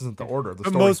in, this isn't the order.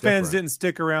 The most fans didn't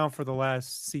stick around for the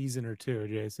last season or two,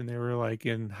 Jason. They were like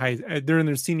they're in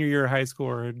their senior year of high school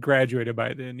or had graduated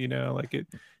by then, like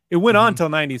it went on till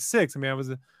 96. I mean,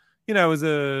 I was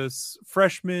a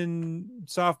freshman,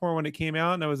 sophomore when it came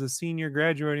out, and I was a senior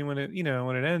graduating when it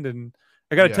ended. And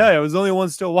I got to tell you, I was the only one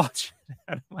still watching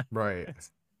right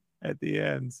at the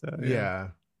end. So yeah.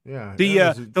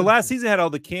 The last season had all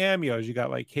the cameos. You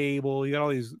got like Cable. You got all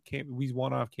these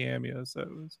one-off cameos. So it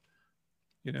was,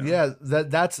 yeah.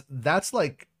 That's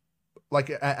like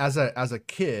as a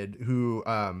kid who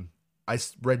I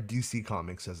read DC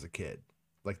comics as a kid,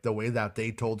 like the way that they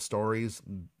told stories.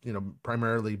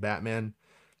 Primarily Batman,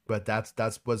 but that's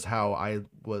how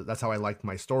I liked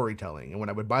my storytelling. And when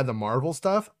I would buy the Marvel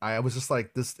stuff, I was just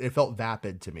like this. It felt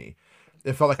vapid to me.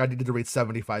 It felt like I needed to read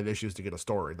 75 issues to get a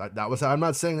story. That was. I'm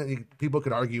not saying that people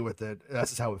could argue with it.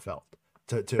 That's just how it felt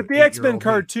to But the X-Men 8-year-old me.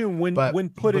 cartoon, when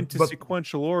put into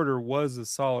sequential order, was a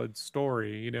solid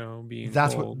story, you know, being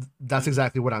told. That's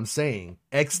exactly what I'm saying.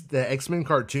 The X-Men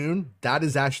cartoon, that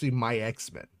is actually my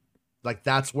X-Men. Like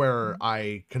that's where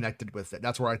I connected with it.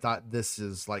 That's where I thought this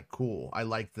is like cool. I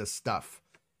like this stuff.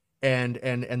 And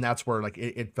that's where like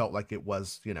it felt like it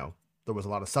was, you know, there was a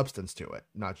lot of substance to it,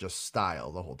 not just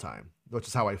style the whole time, which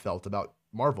is how I felt about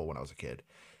Marvel when I was a kid.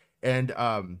 And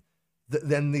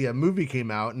then the movie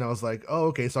came out, and I was like, oh,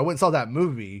 okay. So I went and saw that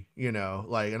movie, you know,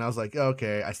 like, and I was like,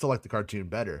 okay, I still like the cartoon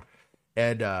better.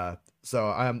 And so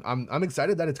I'm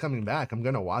excited that it's coming back. I'm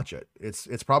gonna watch it.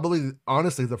 It's probably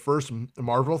honestly the first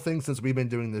Marvel thing since we've been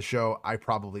doing this show I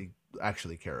probably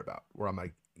actually care about. Where I'm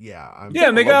like, yeah,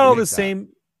 and they got all the same.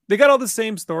 They got all the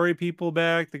same story people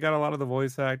back. They got a lot of the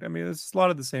voice act. I mean, it's a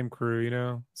lot of the same crew, you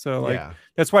know. So like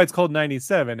that's why it's called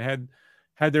 97.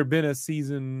 Had there been a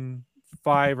season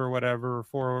 5 or whatever, or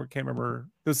 4, I can't remember.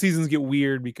 Those seasons get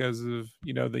weird because of,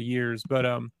 you know, the years, but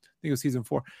I think it was season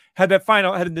 4. Had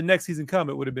the next season come,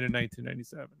 it would have been in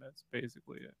 1997. That's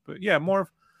basically it. But yeah, more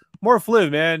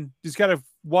Fliv, man. Just gotta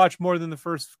watch more than the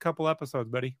first couple episodes,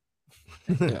 buddy.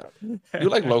 Yeah. You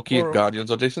like Loki and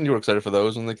Guardians, or Jason? You were excited for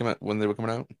those when they were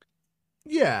coming out?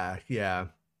 Yeah.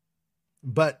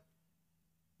 But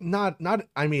not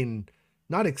I mean,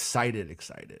 not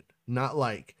excited. Not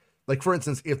like for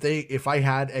instance, if I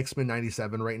had X-Men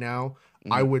 97 right now,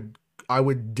 I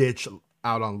would ditch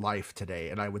out on Life today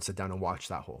and I would sit down and watch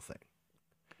that whole thing.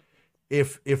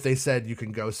 If they said you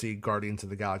can go see Guardians of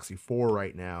the Galaxy 4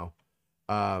 right now,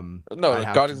 no,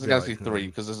 Guardians of the Galaxy 3,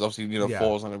 because there's obviously, you know,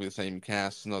 4 is not gonna be the same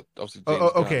cast. Not obviously.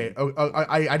 Okay.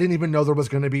 I didn't even know there was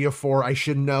gonna be a 4. I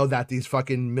should know that these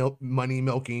fucking money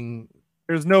milking.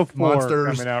 There's no 4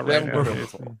 monsters coming out right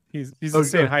now. He's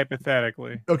just saying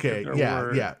hypothetically. Okay,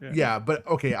 yeah. But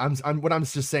okay, I'm what I'm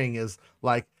just saying is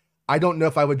like I don't know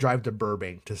if I would drive to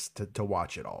Burbank to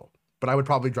watch it all, but I would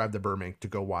probably drive to Burbank to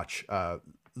go watch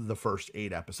the first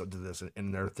 8 episodes of this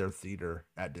in their theater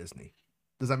at Disney.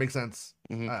 Does that make sense?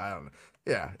 Mm-hmm. I don't know.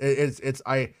 Yeah, it's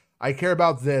I care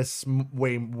about this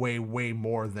way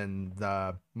more than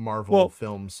the Marvel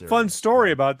film series. Fun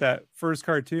story about that first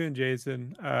cartoon,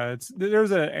 Jason.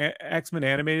 There's an X-Men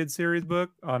animated series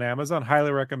book on Amazon.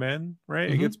 Highly recommend.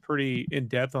 Right, It gets pretty in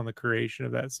depth on the creation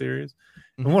of that series.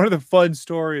 And one of the fun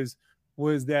stories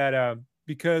was that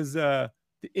because the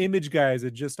Image guys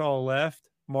had just all left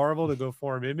Marvel to go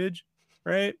form Image,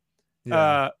 right?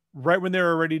 Right when they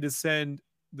were ready to send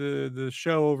the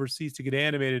show overseas to get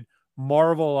animated,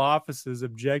 Marvel offices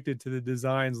objected to the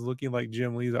designs looking like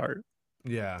Jim Lee's art.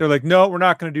 Yeah, they're like, no, we're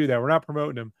not going to do that. We're not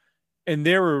promoting them. And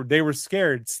they were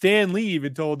scared. Stan Lee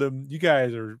even told them, you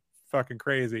guys are fucking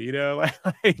crazy, you know?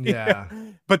 Yeah.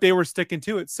 But they were sticking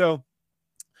to it. So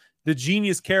the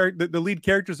genius character, the lead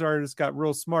characters artist got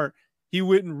real smart. He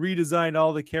went and redesigned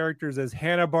all the characters as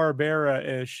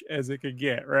Hanna-Barbera-ish as it could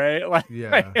get, right?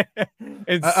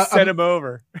 And sent him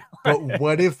over. But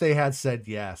what if they had said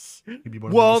yes? He'd be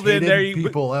one of the most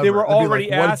people ever. They were already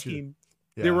asking.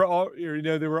 They were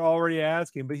already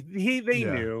asking, but they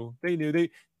knew. The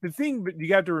thing, but you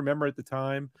got to remember at the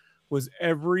time was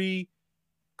every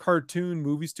cartoon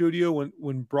movie studio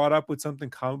when brought up with something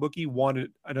comic booky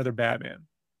wanted another Batman.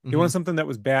 They wanted something that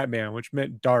was Batman, which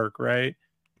meant dark, right?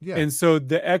 Yeah. And so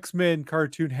the X-Men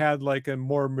cartoon had like a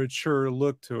more mature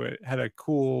look to it. Had a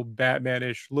cool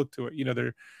Batman-ish look to it. You know,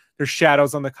 there's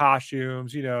shadows on the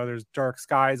costumes. You know, there's dark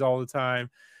skies all the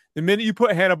time. The minute you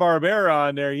put Hanna-Barbera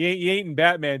on there, you ain't in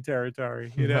Batman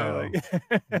territory. You know,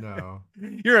 no,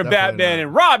 you're in Batman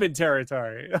and Robin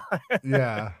territory.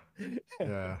 Yeah.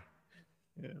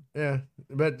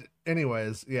 But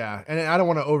anyways, yeah, and I don't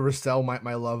want to oversell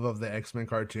my love of the X-Men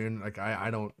cartoon. Like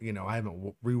I don't, you know, I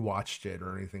haven't rewatched it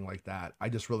or anything like that. I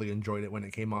just really enjoyed it when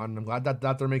it came on, and I'm glad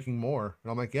that they're making more.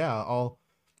 And I'm like, yeah, I'll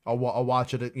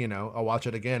watch it. You know, I'll watch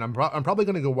it again. I'm probably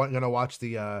gonna watch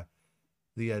the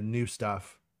new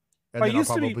stuff, and then I'll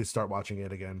probably start watching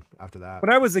it again after that.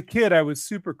 When I was a kid, I was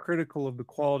super critical of the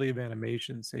quality of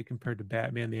animation, say compared to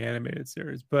Batman the animated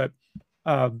series, but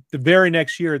the very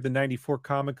next year at the 94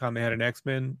 Comic-Con, they had an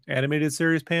X-Men animated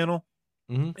series panel,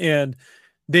 and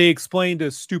they explained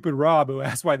to stupid Rob, who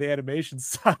asked why the animation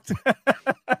sucked.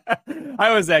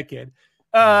 I was that kid.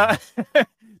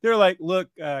 They're like, look,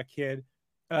 kid,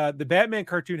 the Batman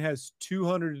cartoon has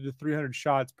 200 to 300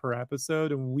 shots per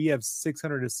episode, and we have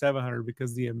 600 to 700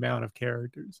 because of the amount of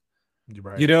characters.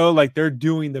 Right. You know, like they're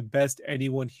doing the best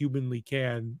anyone humanly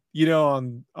can, you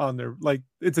know, on their, like,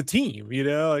 it's a team, you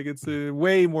know, like it's a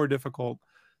way more difficult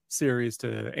series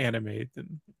to animate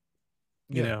than,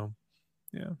 you know.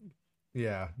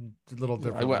 Yeah. A little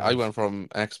different. I went from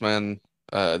X-Men,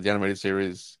 the animated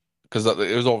series, because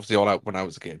it was obviously all out when I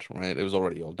was a kid, right? It was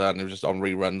already all done. It was just on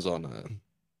reruns on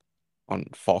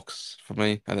Fox for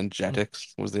me, and then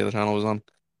Jetix was the other channel I was on,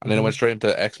 and then it went straight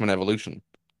into X-Men Evolution,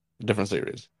 a different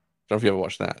series. Don't know if you ever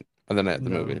watched that, and then the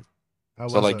No, movie. how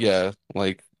So was like, it? yeah,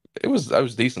 like it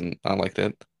was decent. I liked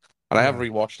it, and I have Yeah.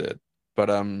 rewatched it, but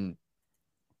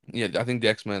yeah, I think the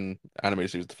X-Men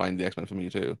animated series defined the X-Men for me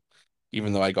too,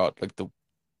 even though I got like the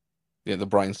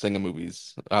Bryan Singer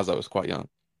movies as I was quite young.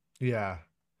 Yeah.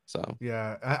 So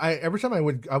Yeah. I every time I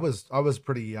was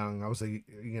pretty young. I was I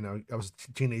was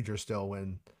a teenager still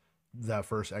when the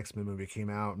first X-Men movie came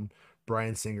out, and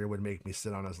Bryan Singer would make me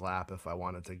sit on his lap if I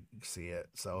wanted to see it.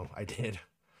 So I did.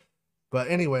 But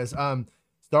anyways,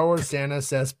 Star Wars Santa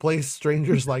says, "Play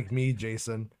Strangers Like Me,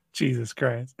 Jason." Jesus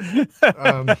Christ.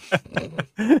 Um,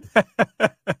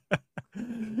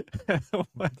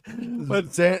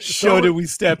 what Star show did we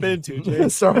step into, Jason?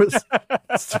 Star Wars,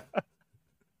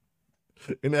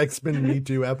 an X-Men Me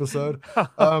Too episode.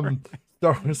 Star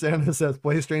Wars Santa says,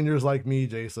 "Play Strangers Like Me,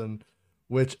 Jason,"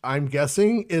 which I'm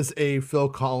guessing is a Phil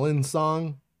Collins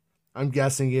song. I'm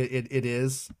guessing it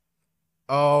is.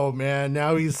 Oh man,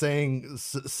 now he's saying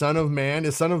 "Son of Man."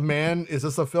 Is "Son of Man" is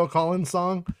this a Phil Collins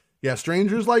song? Yeah,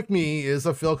 "Strangers Like Me" is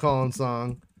a Phil Collins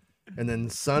song, and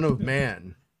then "Son of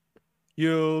Man."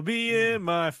 You'll be in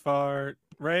my fart,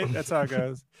 right? That's how it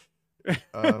goes.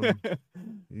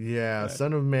 Yeah,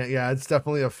 "Son of Man." Yeah, it's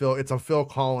definitely a Phil. It's a Phil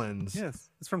Collins. Yes,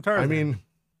 it's from Tarzan. I mean,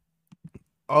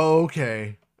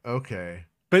 okay.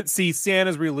 But see,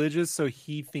 Santa's religious, so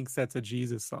he thinks that's a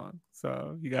Jesus song.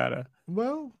 So you gotta.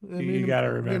 Well, You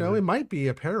gotta remember. it might be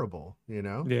a parable.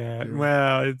 Yeah.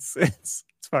 Well, it's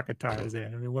fucking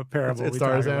Tarzan. I mean, what parable? It's we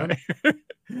talking Tarzan. about?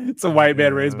 It's a white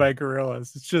man raised by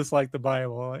gorillas. It's just like the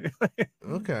Bible.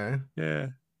 Okay. Yeah.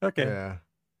 Okay. Yeah.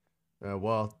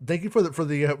 Well, thank you for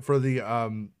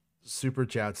the super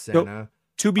chat, Santa.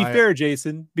 To be fair,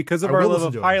 Jason, because of I our will love listen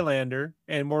of to him. Highlander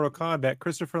and Mortal Kombat,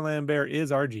 Christopher Lambert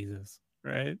is our Jesus,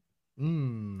 right?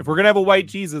 Mm. If we're gonna have a white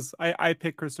Jesus, I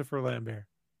pick Christopher Lambert.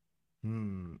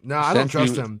 No, I don't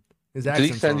trust him. His Did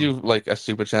accent's he send wrong. you like a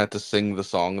super chat to sing the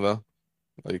song though?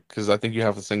 Like, because I think you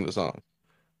have to sing the song.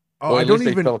 Oh, Or I at don't least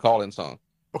a even. Phil Collins song.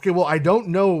 Okay, well, I don't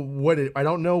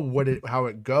know how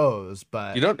it goes,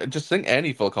 but You don't just sing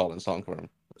any Phil Collins song for him.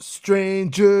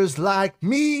 strangers like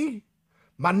me.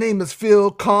 My name is Phil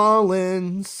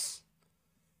Collins,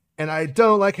 and I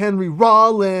don't like Henry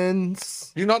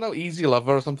Rollins. Do you not know Easy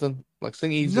Lover or something? Like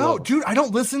sing Easy No, Lover. dude, I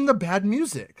don't listen to bad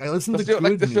music. I listen to good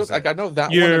music. Like I know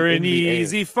that You're one an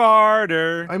easy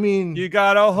farter. I mean, you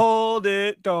gotta hold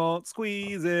it, don't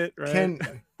squeeze it. Right?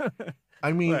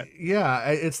 Yeah,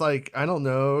 it's like I don't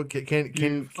know. Can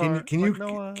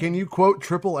you quote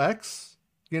Triple X?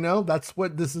 That's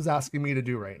what this is asking me to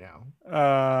do right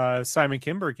now. Simon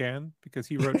Kimber can, because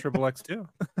he wrote Triple X too.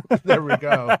 There we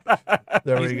go.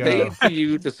 He's paid for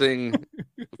you to sing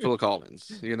Phil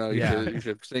Collins. You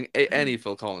should sing any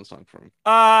Phil Collins song for him.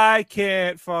 I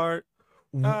can't fart.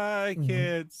 I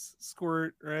can't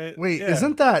squirt. Right? Wait, yeah.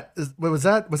 Isn't that? Was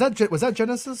that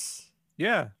Genesis?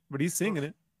 Yeah, but he's singing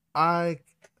it. I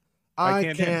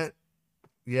can't.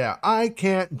 Yeah, I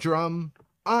can't drum.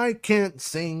 I can't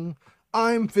sing.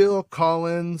 I'm Phil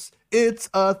Collins. It's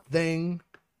a thing.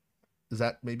 Is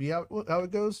that maybe how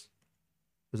it goes?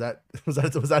 Was that a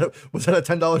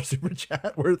 $10 super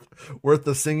chat worth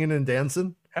the singing and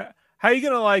dancing? How are you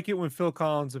gonna like it when Phil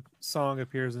Collins' song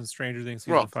appears in Stranger Things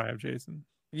season 5, Jason?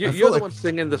 You're the one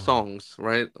singing the songs,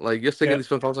 right? Like you're singing these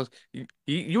Phil Collins songs.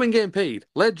 You ain't getting paid.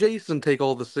 Let Jason take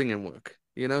all the singing work.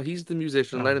 He's the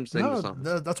musician. Let him sing the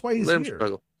songs. That's why he's Let him here.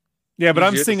 struggle. Yeah, but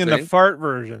I'm singing the fart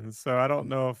version, so I don't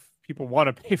know if people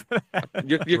want to pay for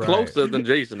that. You're closer than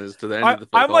Jason is to the end of the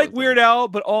Phil I'm Collins like Weird Al,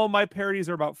 but all my parodies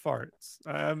are about farts.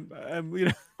 I'm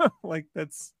like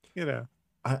that's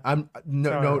I'm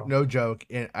no joke.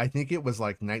 And I think it was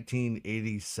like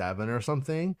 1987 or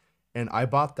something, and I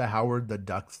bought the Howard the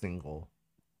Duck single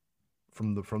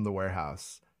from the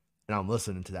warehouse, and I'm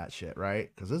listening to that shit,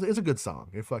 right? Because it's a good song.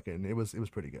 It was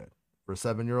pretty good for a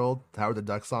 7-year-old. Howard the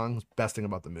Duck song, best thing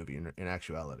about the movie in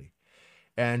actuality.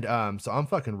 And so I'm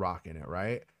fucking rocking it,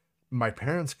 right? My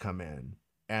parents come in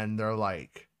and they're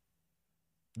like,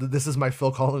 this is my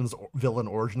Phil Collins villain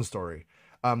origin story.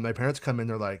 My parents come in,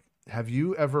 they're like, have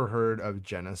you ever heard of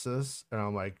Genesis? And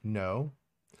I'm like, no.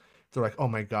 They're like, oh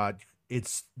my God,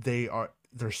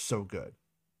 they're so good.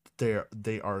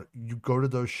 They are, you go to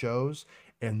those shows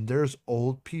and there's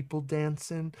old people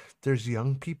dancing. There's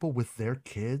young people with their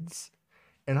kids.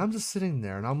 And I'm just sitting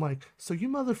there and I'm like, so you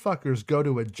motherfuckers go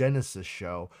to a Genesis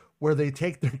show where they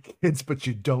take their kids, but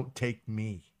you don't take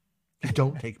me. You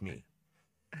don't take me.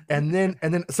 And then,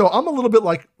 so I'm a little bit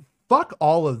like fuck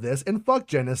all of this and fuck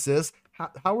Genesis.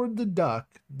 Howard the Duck,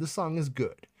 the song is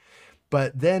good.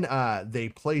 But then they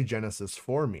play Genesis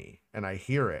for me and I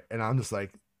hear it and I'm just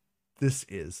like, this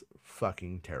is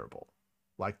fucking terrible.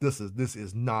 Like this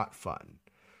is not fun.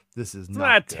 This is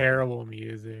not terrible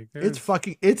music. It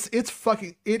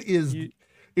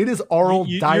is oral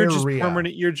diarrhea.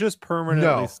 You're just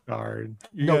permanently scarred.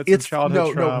 No,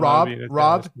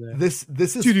 Rob. This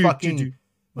is fucking.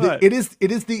 It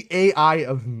is the AI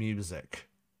of music.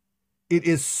 It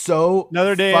is so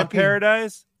Another Day in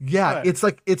Paradise. Yeah,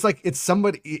 what? it's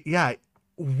somebody. Yeah,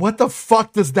 what the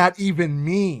fuck does that even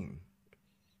mean?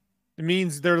 It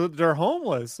means they're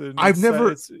homeless. And I've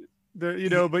never.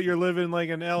 But you're living like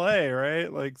in LA,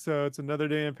 right? Like, so it's Another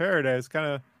Day in Paradise,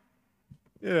 kind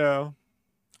of,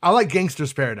 I like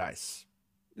Gangster's Paradise.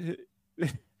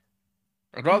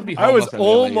 I'd rather be I was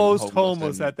almost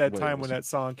homeless at that time when that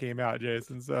song came out,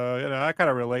 Jason. So I kind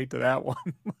of relate to that one.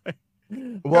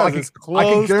 Well, I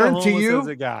can guarantee you, as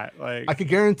it got. Like, I could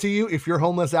guarantee you, if your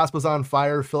homeless ass was on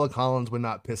fire, Phil Collins would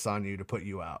not piss on you to put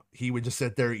you out. He would just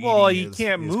sit there eating. Well, he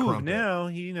can't move crumpet.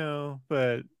 now,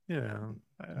 but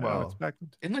well,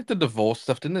 in like the divorce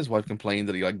stuff, didn't his wife complain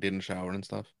that he like didn't shower and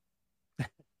stuff?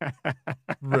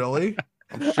 Really?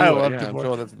 I'm sure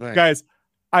that's the thing. Guys,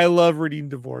 I love reading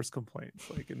divorce complaints.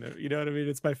 Like, you know what I mean?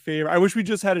 It's my favorite. I wish we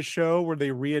just had a show where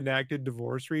they reenacted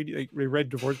divorce reading, like we read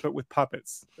divorce, but with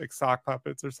puppets, like sock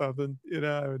puppets or something.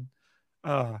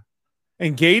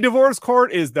 And gay divorce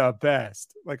court is the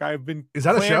best. Like, I've been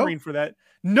clamoring for that.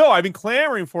 No, I've been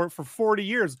clamoring for it for 40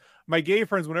 years. My gay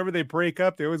friends, whenever they break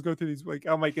up, they always go through these, like,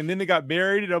 I'm like, and then they got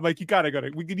married, and I'm like, you gotta go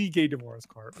to, we need gay divorce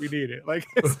court. We need it. Like,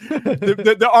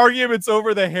 the arguments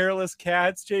over the hairless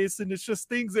cats, Jason, it's just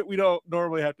things that we don't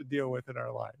normally have to deal with in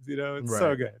our lives. It's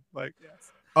so good. Like,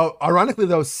 yes. Oh, ironically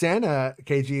though, Santa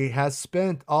KG has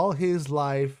spent all his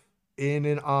life in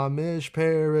an Amish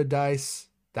paradise.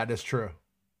 That is true.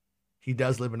 He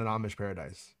does live in an Amish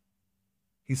paradise.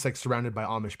 He's like surrounded by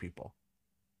Amish people,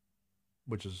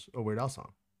 which is a Weird Al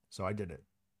song. So I did it.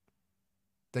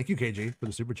 Thank you, KG, for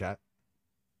the super chat.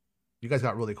 You guys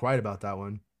got really quiet about that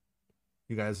one.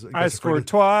 You guys I scored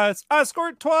twice.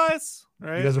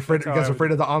 Right? You guys afraid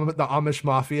of the Amish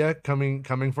mafia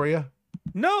coming for you?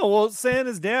 No, well,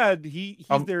 Santa's dad, he's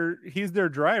their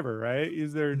driver, right?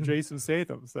 He's their Jason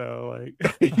Statham. So like,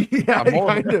 yeah,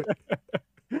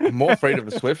 I'm more afraid of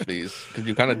the Swifties because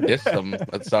you kind of dissed them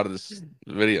at the start of this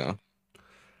video.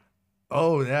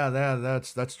 Oh yeah,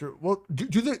 that's true. Well,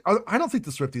 do they? I don't think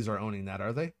the Swifties are owning that,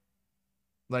 are they?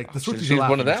 Like the Swifties she's are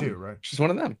one of them too, right? She's one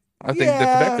of them. I think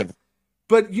they're protected.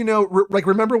 But like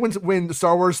remember when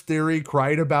Star Wars Theory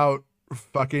cried about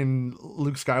fucking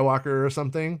Luke Skywalker or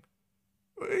something?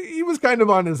 He was kind of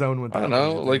on his own with that. I don't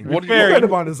know. Like, what do you kind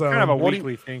of on his own? Kind of a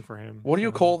weekly thing for him. What do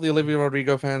you call the Olivia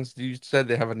Rodrigo fans? You said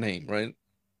they have a name, right?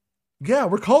 Yeah,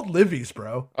 we're called Livies,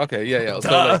 bro. Okay, yeah. So,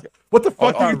 like, what the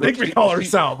fuck do you think we call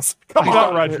ourselves? Come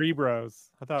on, Rodri Bros.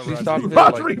 I thought she started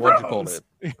like, what do you call it?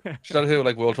 She started her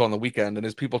like World Tour on the weekend, and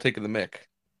there's people taking the mick,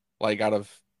 like out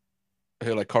of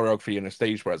her like choreography and her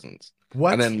stage presence.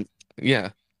 What? And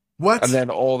then what? And then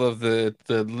all of the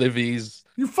Livies.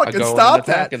 You fucking stop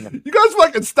that! You guys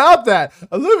fucking stop that!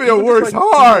 Olivia works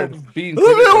hard. Olivia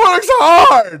works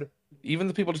hard. Even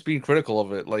the people just being critical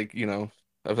of it, like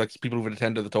of like people who've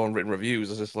attended the tour and written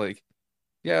reviews, is just like,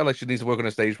 yeah, like she needs to work on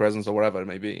her stage presence or whatever it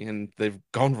may be, and they've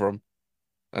gone for them,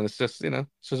 and it's just it's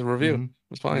just a review. Mm-hmm.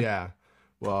 It's fine. Yeah.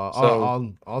 Well,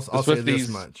 so I'll say this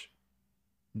much.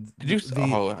 Did you?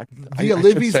 The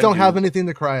Olivies don't have anything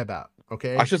to cry about.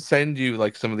 Okay. I should send you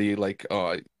like some of the like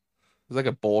there's like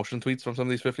abortion tweets from some of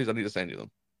these 50s. I need to send you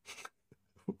them.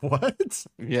 What?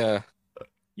 Yeah.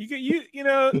 You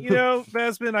know,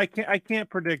 Basman, I can't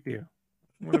predict you.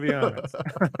 I'm gonna be honest.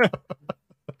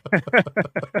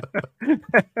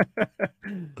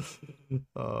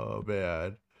 Oh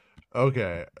man.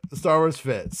 Okay. Star Wars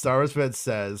Fit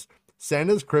says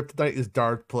Santa's kryptonite is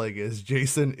Darth Plagueis.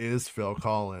 Jason is Phil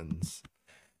Collins.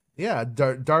 Yeah,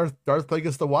 Darth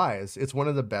Plagueis the Wise. It's one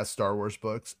of the best Star Wars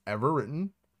books ever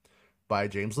written by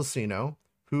James Luceno,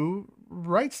 who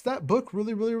writes that book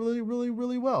really, really, really, really,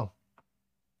 really well.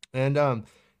 And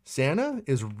Santa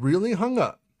is really hung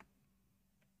up.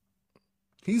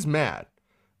 He's mad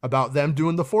about them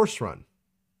doing the Force Run.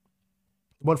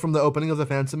 One from the opening of The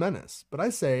Phantom Menace. But I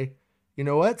say, you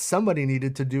know what? Somebody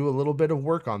needed to do a little bit of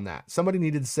work on that. Somebody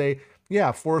needed to say,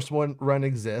 yeah, Force Run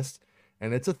exists,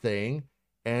 and it's a thing.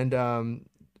 And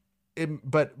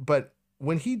but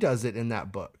when he does it in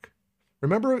that book,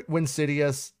 remember when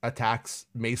Sidious attacks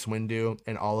Mace Windu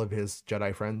and all of his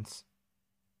Jedi friends?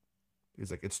 He's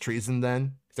like, it's treason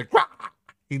then. He's like, rah!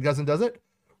 He does it.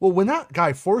 Well, when that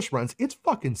guy force runs, it's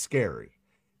fucking scary.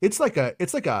 It's like a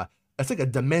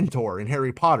Dementor in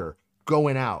Harry Potter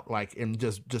going out like and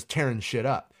just tearing shit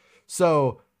up.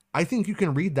 So I think you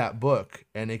can read that book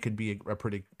and it could be a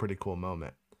pretty cool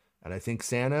moment. And I think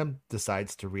Santa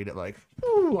decides to read it like,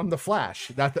 "Ooh, I'm the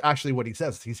Flash." That's actually what he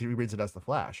says. He reads it as the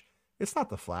Flash. It's not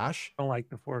the Flash. I don't like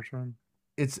the force run.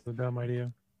 It's a dumb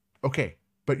idea. Okay,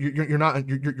 but you're not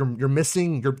you're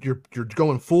missing. You're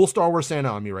going full Star Wars Santa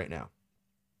on me right now.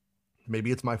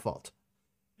 Maybe it's my fault.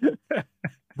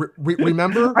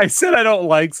 Remember, I said I don't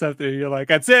like something. You're like,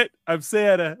 that's it. I'm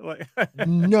Santa. Like,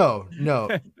 no.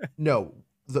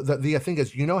 The thing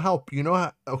is,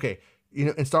 okay,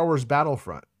 in Star Wars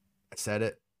Battlefront, I said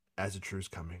it as a true's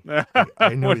coming.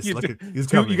 I know he's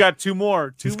coming. You got two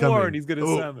more, coming. and he's gonna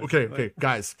summon. Okay,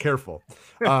 guys, careful.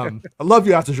 I love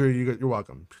you, After Drew. You're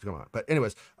welcome. Come on. But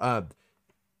anyways, when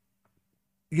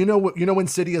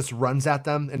Sidious runs at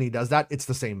them and he does that, it's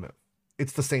the same move.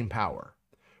 It's the same power.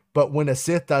 But when a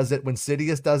Sith does it, when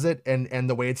Sidious does it, and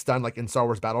the way it's done, like in Star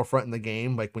Wars Battlefront in the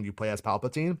game, like when you play as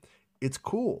Palpatine, it's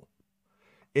cool.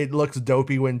 It looks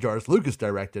dopey when George Lucas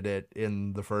directed it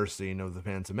in the first scene of The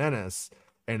Phantom Menace,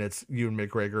 and it's Ewan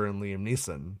McGregor and Liam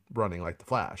Neeson running like the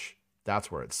Flash. That's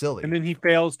where it's silly. And then he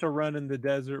fails to run in the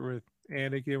desert with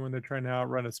Anakin when they're trying to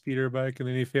outrun a speeder bike, and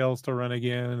then he fails to run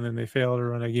again, and then they fail to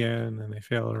run again, and they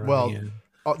fail to run again.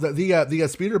 The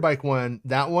speeder bike one,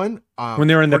 that one. When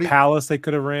they were in the palace, they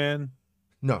could have ran.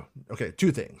 No. Okay.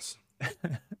 Two things.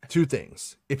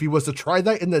 If he was to try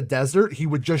that in the desert, he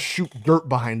would just shoot dirt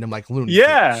behind him like Looney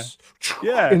Tunes.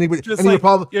 Yeah. And he would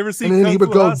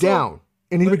go down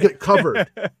and he would get covered.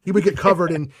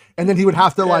 And then he would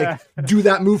have to do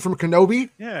that move from Kenobi.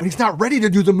 Yeah. But he's not ready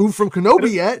to do the move from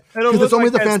Kenobi yet because it's only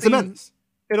the Phantom Menace.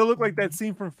 It'll look like that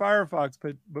scene from Firefox,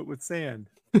 but with sand.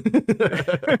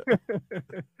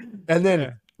 And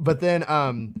then,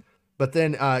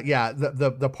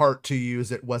 the part to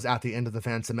use it was at the end of the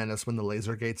Phantom Menace when the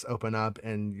laser gates open up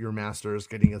and your master is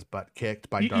getting his butt kicked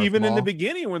by Darth Even Maul. In the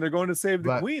beginning when they're going to save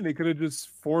the Queen, they could have just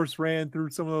force ran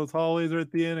through some of those hallways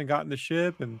at the end and gotten the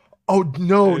ship. And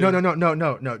no,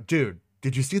 dude.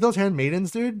 Did you see those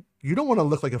handmaidens, dude? You don't want to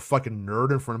look like a fucking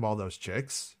nerd in front of all those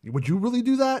chicks. Would you really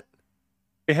do that?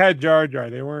 They had Jar Jar.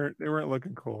 They weren't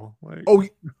looking cool.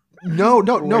 No.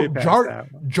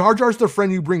 Jar Jar's the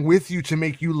friend you bring with you to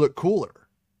make you look cooler.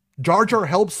 Jar Jar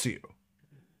helps you.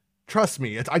 Trust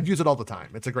me, I use it all the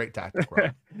time. It's a great tactic,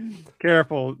 Rob.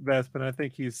 Careful, Bespin. I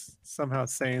think he's somehow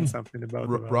saying something about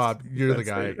Rob. You're the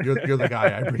guy. You're the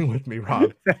guy I bring with me,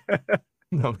 Rob.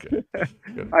 No, I'm good.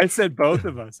 I said both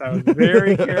of us. I was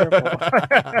very careful.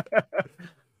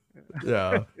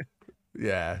 Yeah.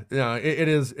 It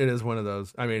is one of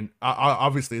those. I mean,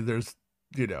 obviously, there's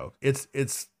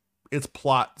it's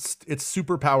plot, it's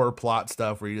superpower plot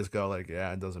stuff where you just go like,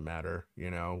 yeah, it doesn't matter.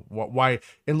 Why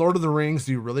in Lord of the Rings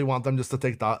do you really want them just to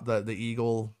take the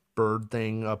eagle bird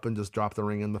thing up and just drop the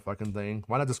ring in the fucking thing?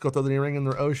 Why not just go throw the ring in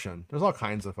the ocean? There's all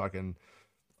kinds of fucking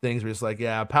things where it's like,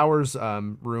 yeah, powers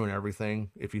ruin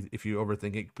everything if you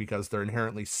overthink it because they're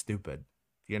inherently stupid.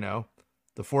 The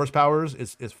force powers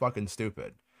is fucking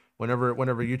stupid.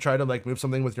 Whenever you try to move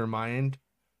something with your mind,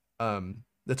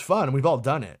 it's fun and we've all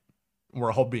done it.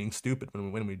 We're all being stupid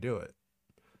when we do it.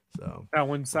 So not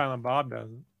when Silent Bob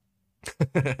doesn't.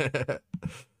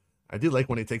 I do like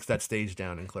when he takes that stage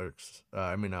down in Clerks.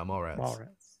 Mallrats.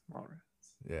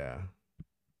 Yeah,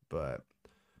 but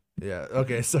yeah.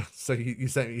 Okay, so you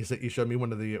showed me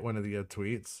one of the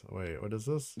tweets. Wait, what is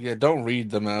this? Yeah, don't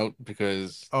read them out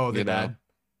because they're bad.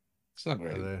 It's not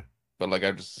great. But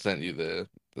I just sent you the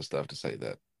stuff to say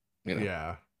that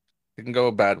yeah, it can go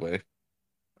a bad way.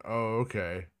 Oh,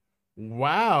 okay.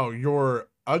 Wow, you're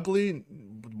ugly.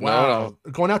 Wow,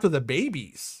 no. Going after the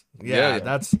babies. Yeah.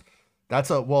 That's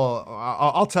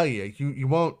I'll tell you. You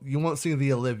won't see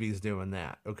the Olivies doing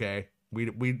that. Okay, we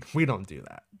don't do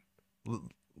that.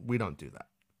 We don't do that.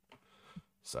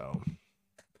 So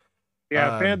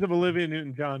yeah, fans of Olivia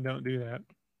Newton-John don't do that.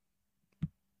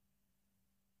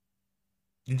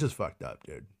 You just fucked up,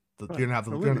 dude. You're gonna have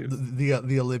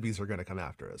the Olivies are gonna come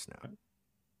after us now.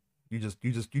 You just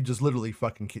literally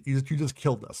fucking you just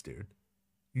killed us, dude.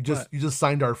 You just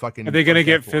signed our fucking. Are they gonna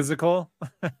get physical?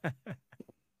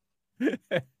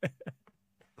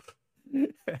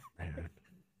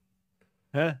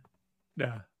 Huh?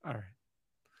 No. All right.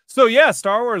 So yeah,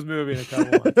 Star Wars movie in a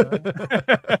couple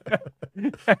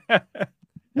months.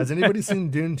 Has anybody seen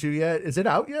Dune 2 yet? Is it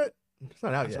out yet? It's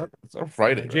not out yet. It's on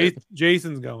Friday. Right?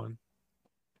 Jason's going.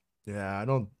 Yeah,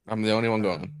 I'm the only one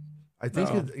going. I think.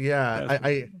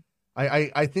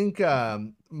 I think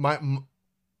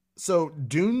So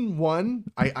Dune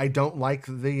 1, I don't like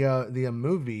the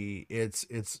movie. It's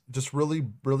just really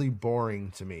boring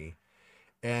to me.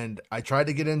 And I tried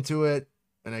to get into it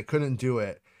and I couldn't do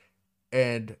it.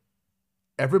 And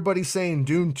everybody's saying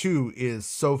Dune 2 is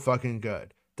so fucking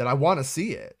good that I want to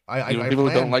see it. Even I people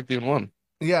who don't plan. like Dune 1.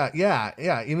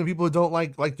 Yeah. Even people who don't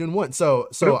like Dune 1. So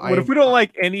what if we don't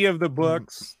like any of the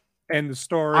books and the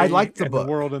story I like the and book.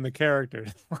 the world and the characters?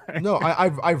 No,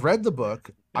 I've read the book.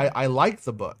 I like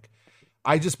the book.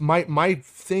 I just my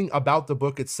thing about the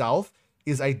book itself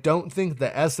is I don't think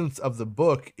the essence of the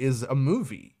book is a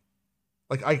movie.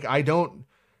 Like I'm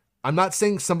not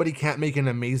saying somebody can't make an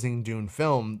amazing Dune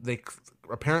film. They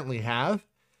apparently have,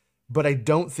 but I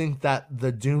don't think that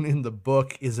the Dune in the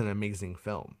book is an amazing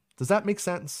film. Does that make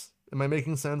sense? Am I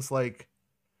making sense? Like,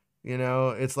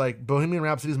 it's like Bohemian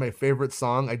Rhapsody is my favorite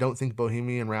song. I don't think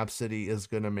Bohemian Rhapsody is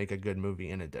going to make a good movie,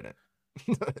 and it didn't.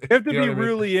 You have to You know be what I mean?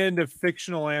 really into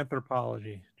fictional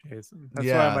anthropology, Jason. That's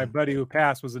why my buddy who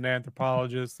passed was an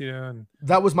anthropologist, and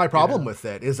that was my problem with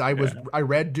it is I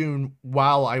read Dune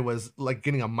while I was like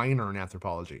getting a minor in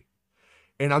anthropology.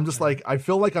 And I'm just like, I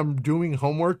feel like I'm doing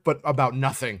homework, but about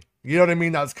nothing. You know what I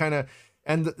mean? That's kind of,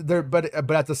 and there, but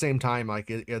at the same time, like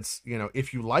it's,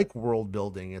 if you like world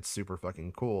building, it's super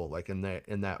fucking cool. Like in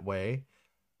that way.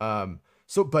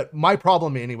 But my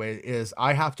problem anyway is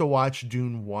I have to watch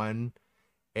Dune 1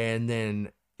 and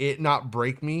then it not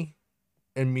break me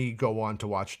and me go on to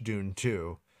watch Dune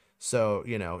 2. So,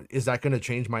 is that going to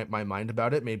change my mind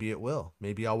about it? Maybe it will.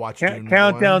 Maybe I'll watch Dune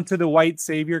countdown 1. to the white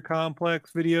savior complex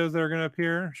videos that are going to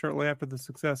appear shortly after the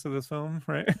success of this film,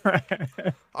 right?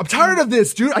 I'm tired of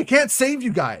this, dude. I can't save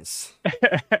you guys.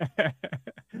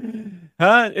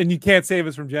 And you can't save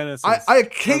us from Genesis. I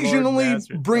occasionally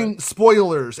bring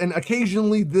spoilers, and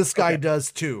occasionally this guy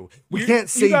does too. We can't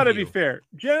save you. You gotta be fair.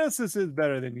 Genesis is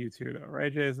better than you two, though,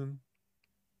 right, Jason?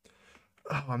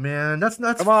 Oh man, that's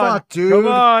Come fuck, dude. Come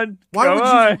on.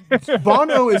 Why would you?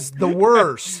 Bono is the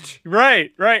worst.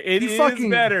 Right. It is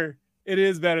better. It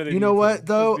is better than you know what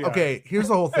though. Okay, here's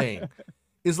the whole thing.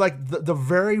 Is like the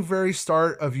very very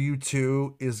start of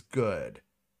U2 is good,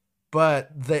 but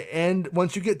the end,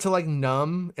 once you get to like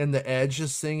Numb and the Edge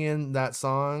is singing that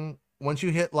song, once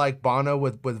you hit like Bono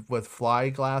with fly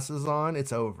glasses on,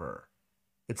 it's over.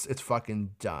 It's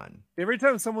fucking done. Every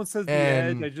time someone says the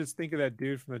Edge, I just think of that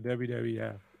dude from the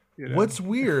WWF. What's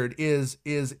weird is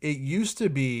it used to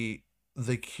be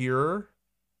The Cure,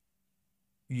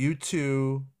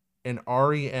 U2, and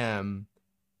REM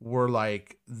were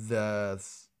like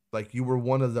you were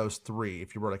one of those three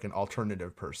if you were like an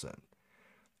alternative person.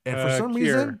 And for some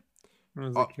reason,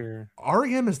 Cure?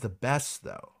 REM is the best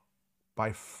though,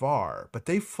 by far. But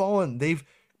they've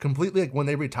completely, like when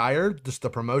they retired, just the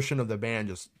promotion of the band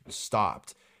just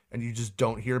stopped, and you just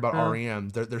don't hear about REM.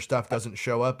 Their stuff doesn't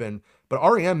show up, but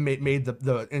REM made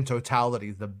the in totality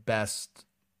the best.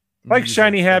 Like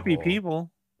Shiny Happy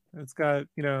People. It's got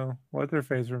what's her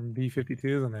face from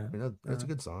B-52s on that. I mean, that's a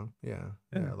good song. Yeah,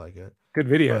 I like it. Good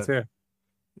video too.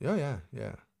 Yeah.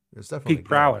 It's definitely peak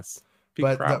prowess.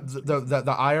 But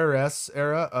the IRS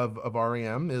era of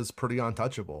REM is pretty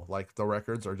untouchable. Like the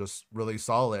records are just really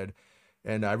solid.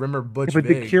 And I remember Butch Vig.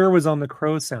 The Cure was on the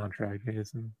Crow soundtrack,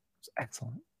 Jason. It was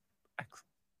excellent.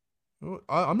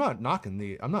 I'm not knocking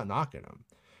them.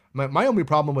 My only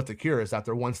problem with the Cure is that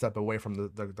they're one step away from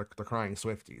the crying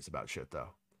Swifties about shit though.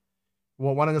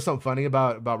 Well, want to know something funny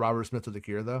about Robert Smith with the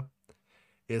Cure though?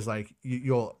 Is like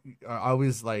you'll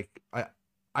always like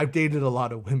I've dated a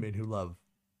lot of women who love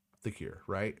the Cure,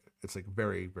 right? It's like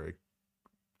very, very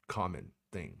common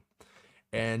thing.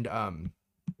 And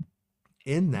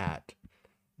in that,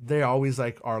 they always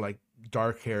are like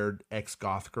dark-haired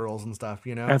ex-goth girls and stuff,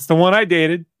 That's the one I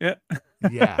dated. Yeah.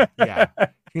 Yeah.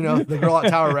 The girl at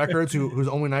Tower Records who's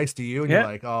only nice to you, and you're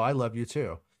like, oh, I love you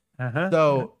too.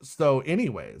 So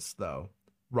anyways, though,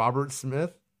 Robert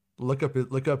Smith, look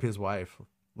up his wife.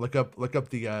 Look up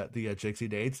the chicks he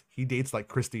dates. He dates like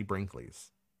Christy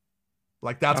Brinkley's.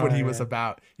 Like that's what he was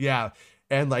about. Yeah.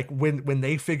 And like when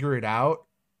they figure it out,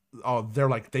 they're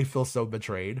like, they feel so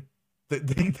betrayed.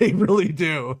 They really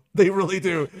do. They really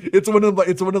do. It's one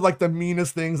of like the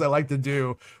meanest things I like to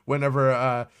do whenever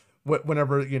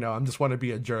I'm just want to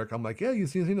be a jerk. I'm like, yeah, you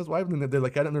seen his wife, and they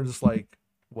look at it and they're just like,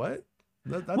 what?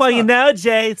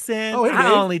 Jason, hey,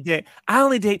 I only date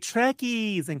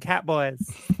Trekkies and Catboys.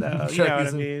 So you know what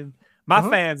I mean. My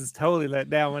fans is totally let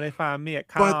down when they find me at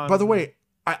cons. But by the way,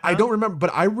 I don't remember,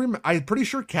 but I'm pretty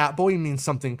sure Catboy means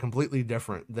something completely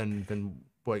different than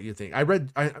what you think. I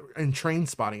read in Train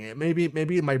Spotting it.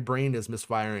 Maybe my brain is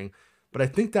misfiring, but I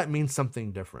think that means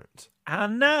something different. I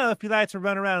don't know if you like to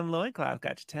run around in loincloth,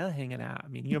 got your tail hanging out. I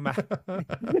mean, you're my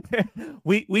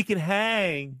we can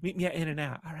hang. Meet me at In and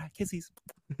Out. All right, kissies.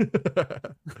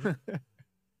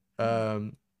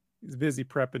 He's busy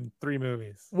prepping 3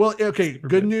 movies. Well, okay.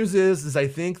 Good news is I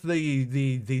think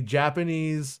the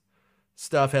Japanese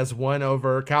stuff has won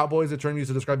over. Cowboy is a term used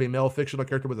to describe a male fictional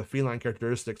character with a feline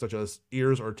characteristic such as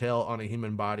ears or tail on a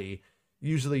human body,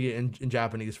 usually in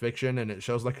Japanese fiction, and it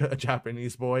shows like a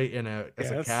Japanese boy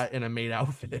as a cat in a maid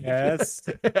outfit. Yes.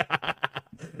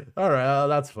 All right, well,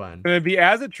 that's fun. Gonna be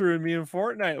as it true in me in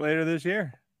Fortnite later this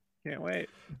year. Can't wait.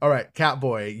 All right,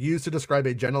 Catboy, used to describe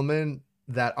a gentleman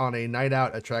that on a night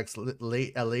out attracts a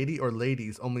lady or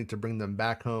ladies only to bring them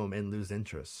back home and lose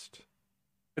interest.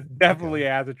 It's definitely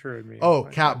as it true in me. Oh,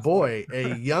 Catboy,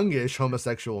 a youngish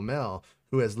homosexual male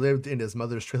who has lived in his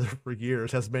mother's trailer for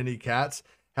years, has many cats,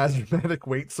 has dramatic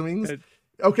weight swings.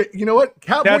 Okay, you know what?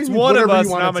 Catboy, that's one of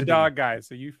us, and I'm a dog guy,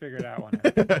 so you figure that one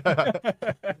out.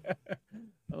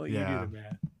 I'll let you do the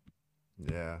math.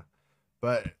 Yeah.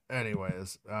 But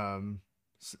anyways,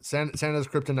 Santa's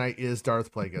kryptonite is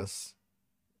Darth Plagueis.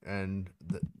 And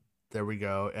there we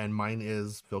go. And mine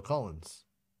is Phil Collins,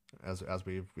 as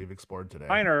we've explored today.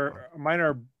 Mine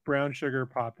are brown sugar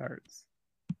Pop-Tarts.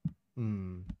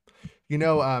 You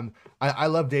know, I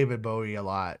love David Bowie a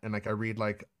lot, and like I read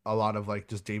like a lot of like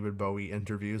just David Bowie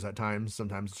interviews at times.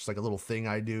 Sometimes it's just like a little thing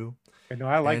I do. No,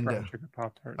 I like brown sugar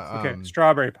Pop-Tarts. Okay,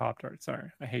 strawberry Pop-Tarts. Sorry,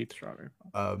 I hate strawberry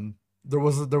Pop-Tarts. There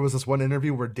was this one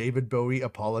interview where David Bowie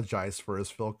apologized for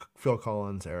his Phil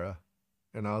Collins era,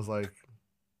 and I was like,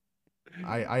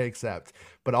 I accept.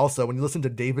 But also, when you listen to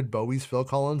David Bowie's Phil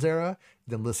Collins era,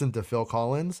 then listen to Phil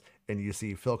Collins, and you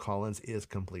see Phil Collins is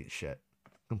complete shit.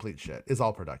 Complete shit. Is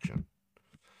all production.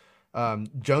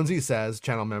 Jonesy says,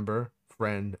 channel member,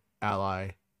 friend,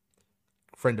 ally,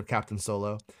 friend of Captain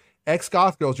Solo,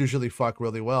 ex-goth girls usually fuck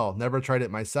really well. Never tried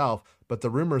it myself, but the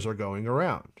rumors are going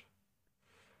around.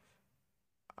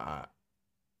 I'm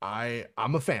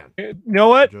a fan. You know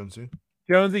what?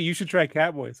 Jonesy, you should try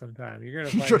Catboy sometime. You're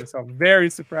gonna find yourself very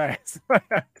surprised.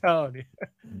 I'm telling you.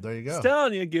 There you go. Just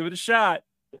telling you, give it a shot.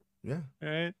 Yeah. All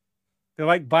right. They're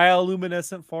like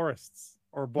bioluminescent forests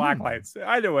or black lights.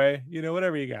 Either way,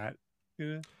 whatever you got.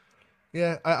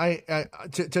 Yeah, I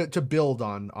to build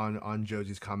on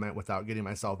Josie's comment without getting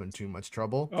myself in too much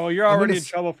trouble. Oh, you're already in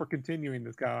trouble for continuing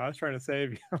this guy. I was trying to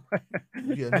save you.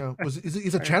 Yeah, no,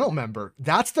 he's a channel member.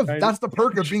 That's the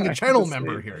perk of being a channel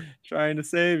member here. Trying to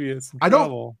save you. I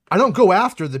don't go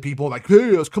after the people like,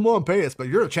 hey, come on, pay us. But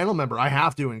you're a channel member. I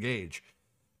have to engage.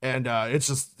 And it's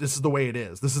just, this is the way it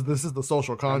is. This is the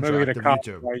social contract of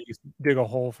YouTube. You dig a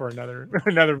hole for another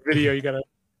video. You gotta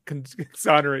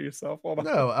exonerate yourself. Hold on.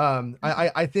 No,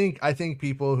 I think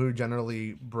people who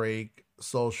generally break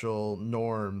social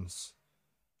norms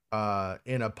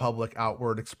in a public,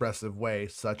 outward, expressive way,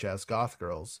 such as goth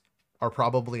girls, are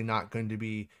probably not going to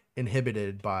be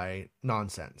inhibited by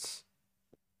nonsense.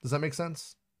 Does that make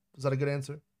sense? Is that a good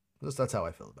answer? That's how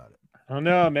I feel about it. I don't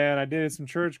know, man. I dated some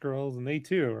church girls, and they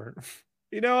too are.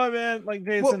 You know what, man? Like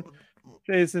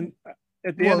Jason.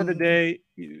 At the end of the day,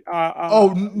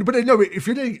 but no. If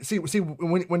you're dating, see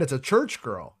when it's a church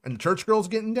girl and the church girl's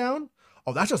getting down,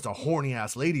 oh, that's just a horny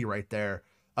ass lady right there,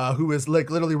 who is like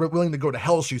literally willing to go to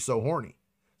hell. She's so horny.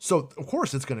 So of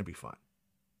course it's going to be fun.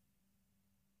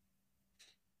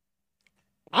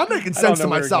 I'm making sense to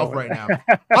myself right now.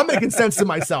 I'm making sense to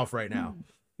myself right now.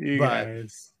 You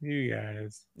guys.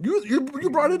 You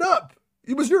brought it up.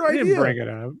 It was your idea. I didn't bring it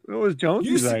up. It was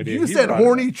Jones's idea. You said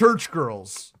horny church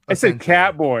girls. I said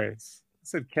cat boys.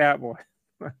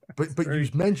 But you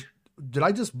mentioned. Did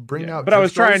I just bring out? But I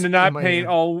was trying to not paint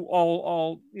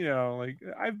all. Like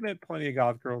I've met plenty of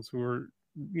goth girls who are,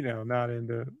 not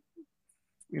into,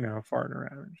 farting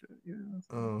around and shit.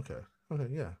 So. Oh, okay,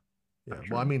 yeah.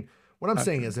 Well, I mean, what I'm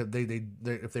saying is that they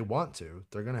if they want to,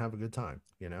 they're gonna have a good time.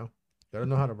 Gotta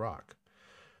know how to rock.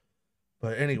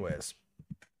 But anyways,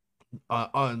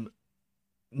 on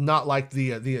not like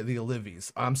the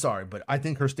Olivies. I'm sorry, but I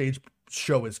think her stage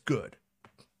show is good.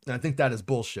 And I think that is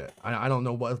bullshit. I don't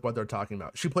know what they're talking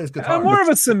about. She plays guitar. I'm more of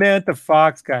a Samantha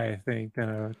Fox guy, I think, than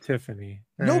a Tiffany.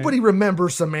 Right? Nobody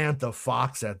remembers Samantha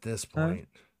Fox at this point.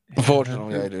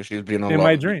 Unfortunately, I do. She's been on in a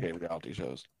my lot dream of reality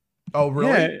shows. Oh, really?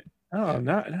 Yeah. Oh,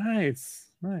 nice.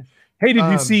 Hey, did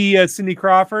you see Cindy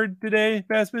Crawford today,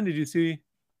 Bestman? Did you see?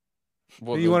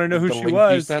 Well, you want to know who she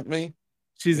was? You sent me?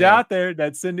 She's out there.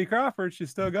 That's Cindy Crawford.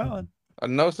 She's still going. I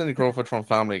know Cindy Crawford from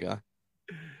Family Guy.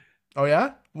 Oh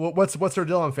yeah? Well, what's her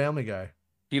deal on Family Guy?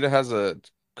 Peter has a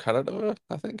credit of her,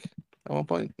 I think, at one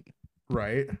point.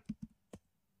 Right.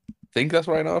 think that's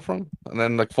where I know it from, and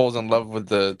then like falls in love with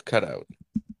the cutout.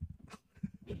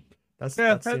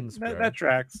 That seems fair. That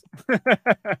tracks.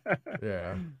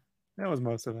 Yeah, that was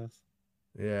most of us.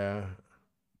 Yeah,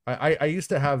 I used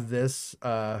to have this.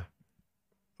 Wait,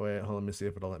 hold on, let me see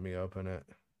if it'll let me open it.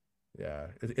 Yeah,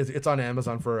 it's on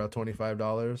Amazon for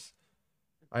 $25.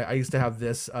 I used to have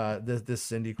this this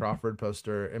Cindy Crawford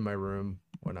poster in my room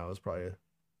when I was probably.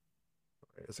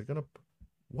 Is it gonna?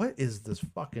 What is this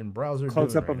fucking browser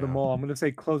close doing up of the mall? I'm gonna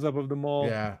say close up of the mall.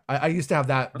 Yeah, I used to have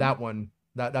that one.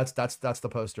 That's the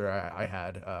poster I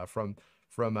had from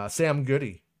Sam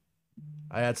Goody.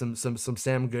 I had some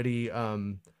Sam Goody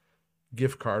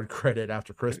gift card credit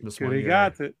after Christmas one year.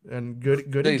 Got it. And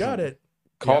Goody got it.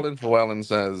 Colin Llewellyn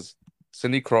says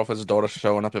Cindy Crawford's daughter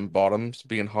showing up in Bottoms,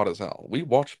 being hot as hell. We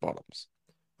watched Bottoms.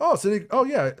 Oh, Cindy! Oh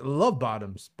yeah, love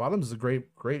Bottoms. Bottoms is a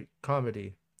great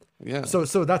comedy. Yeah. So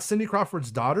that's Cindy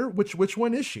Crawford's daughter. Which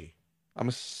one is she? I'm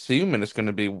assuming it's going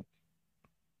to be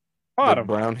Bottom.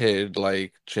 the brown-haired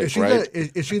like chick, is she right?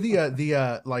 Is she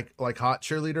the like hot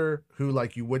cheerleader who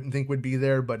like you wouldn't think would be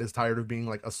there, but is tired of being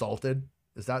like assaulted?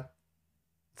 Is that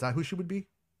who she would be?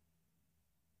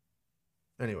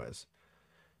 Anyways.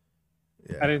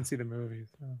 Yeah. I didn't see the movie,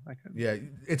 so I couldn't. Yeah,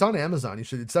 it's on Amazon.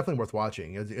 It's definitely worth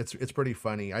watching. It's pretty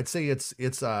funny. I'd say it's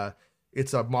a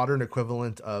modern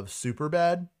equivalent of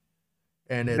Superbad.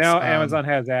 And it's now Amazon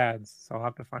has ads, so I'll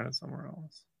have to find it somewhere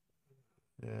else.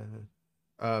 Yeah.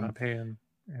 I'm paying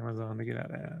Amazon to get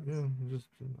out ads. Yeah,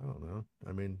 I don't know.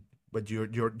 I mean, but do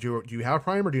you have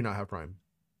Prime or do you not have Prime?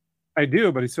 I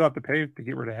do, but you still have to pay to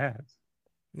get rid of ads.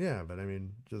 Yeah, but I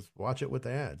mean, just watch it with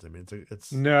the ads. I mean,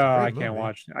 it's I can't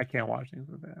watch things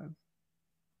with ads.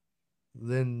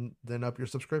 Then up your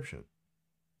subscription.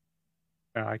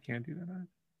 No, I can't do that.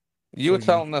 You were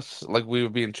telling us like we were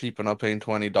being cheap and not paying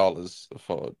 $20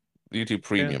 for YouTube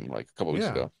Premium like a couple weeks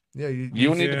ago. Yeah,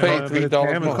 you need to pay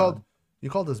 $3 more. You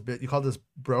called this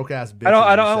broke ass bitch.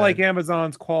 I don't like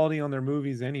Amazon's quality on their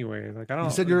movies anyway. Like I don't.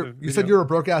 You said you're a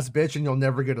broke ass bitch and you'll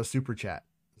never get a super chat.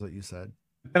 Is what you said.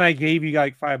 And I gave you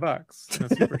like $5 in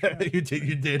a super chat. You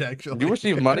did actually. You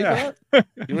receive money for that?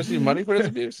 You receive money for this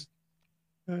abuse?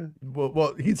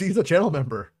 Well, he's a channel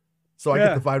member, so I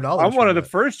get the $5. I'm one of the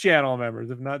first channel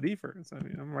members, if not the first. I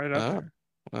mean, I'm right up there.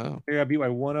 Oh. I got beat by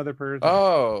one other person.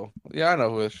 Oh, yeah, I know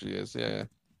who she is. Yeah,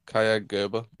 Kaya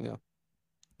Gerber. Yeah.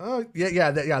 Oh yeah.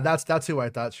 That's who I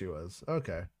thought she was.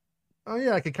 Okay. Oh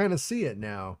yeah, I can kind of see it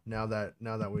now. Now that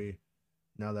we.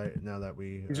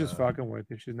 He's just fucking with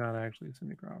you. She's not actually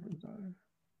Cindy Crawford's daughter.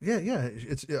 Yeah.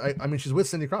 I mean, she's with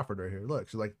Cindy Crawford right here. Look,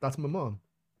 she's like, that's my mom.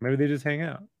 Maybe they just hang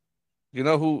out. You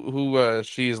know who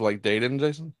she's like dating,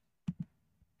 Jason?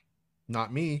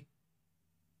 Not me.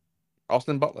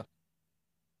 Austin Butler.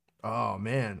 Oh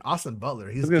man, Austin Butler.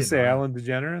 He's gonna say Ellen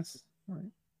DeGeneres. Do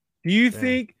you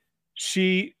think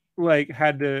she like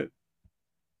had to?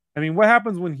 I mean, what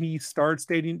happens when he starts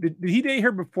dating? Did he date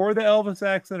her before the Elvis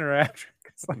accent or after?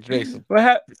 Like, Jason, what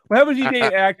happens? You date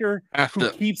an actor who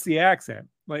keeps the accent?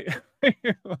 Like,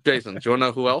 Jason, do you want to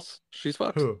know who else she's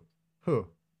fucked? Who?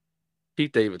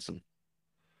 Pete Davidson.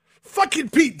 Fucking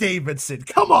Pete Davidson!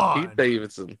 Come on, Pete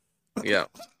Davidson. Yeah,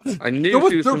 I knew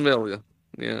she was familiar.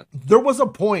 Yeah, there was a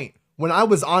point when I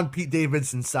was on Pete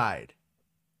Davidson's side,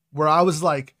 where I was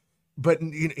like, but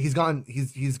he's gone.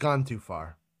 He's gone too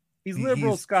far. He's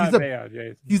liberal Scott Baio,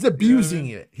 Jason. He's abusing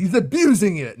it. He's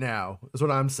abusing it now. Is what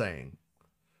I'm saying.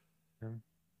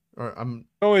 Or I'm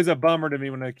always a bummer to me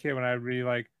when I'd be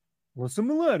like, Melissa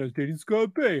Milano's dating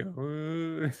Scott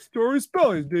Baio. Tori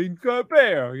Spelling's dating Scott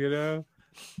Baio. You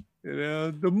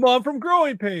know, the mom from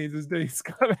Growing Pains is dating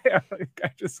Scott Baio.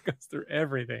 I just goes through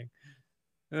everything.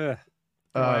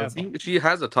 She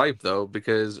has a type though,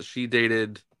 because she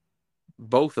dated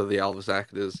both of the Elvis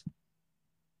actors,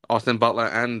 Austin Butler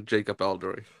and Jacob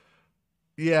Eldery.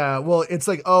 Yeah, well, it's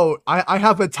like, oh, I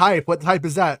have a type. What type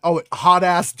is that? Oh, hot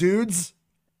ass dudes.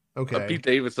 Okay. Pete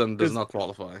Davidson does not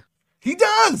qualify. He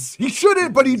does. He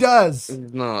shouldn't, but he does.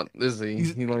 He's not, is he?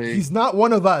 He's not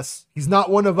one of us. He's not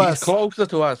one of us. He's closer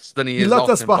to us than he is. He left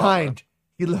Austin us behind. Butler.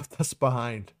 He left us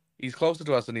behind. He's closer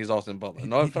to us than he's Austin Butler.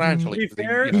 Not financially.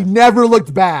 He never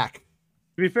looked back.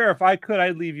 To be fair, if I could,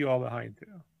 I'd leave you all behind too.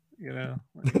 You know.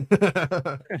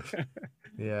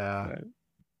 Yeah.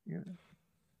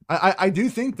 I do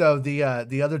think though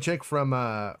the other chick from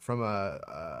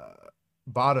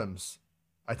Bottoms,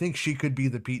 I think she could be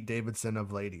the Pete Davidson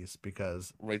of ladies,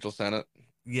 because Rachel Sennett.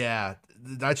 Yeah,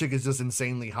 that chick is just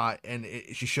insanely hot, and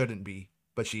she shouldn't be,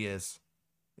 but she is.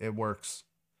 It works.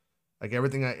 Like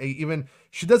everything, even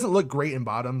she doesn't look great in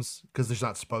Bottoms because she's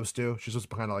not supposed to. She's just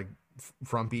kind of like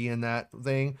frumpy in that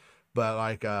thing. But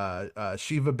like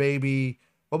Shiva Baby,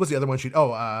 what was the other one?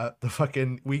 The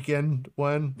fucking weekend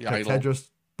one, The Idol. Tedros,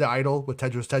 the Idol with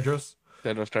Tedros. Tedros.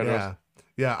 Yeah,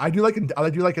 yeah. I do like in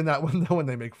that one though when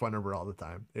they make fun of her all the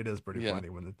time. It is pretty funny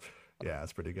yeah,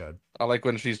 it's pretty good. I like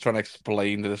when she's trying to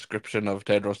explain the description of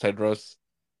Tedros,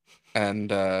 and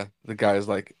the guy's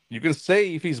like, "You can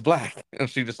say if he's black," and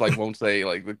she just like won't say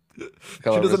like the She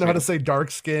color of doesn't his know how to skin. say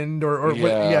dark skinned or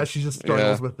Yeah, she just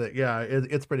struggles yeah. with it. Yeah,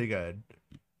 it's pretty good.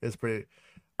 It's pretty.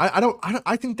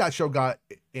 I think that show got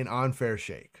an unfair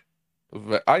shake.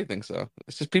 I think so.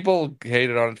 It's just people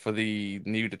hated on it for the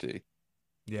nudity,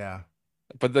 Yeah.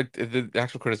 but the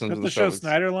actual criticisms That's of the the show show is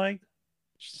Snyder liked.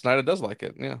 Snyder does like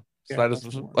it. Yeah, Yeah, Snyder's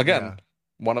that's one. again Yeah.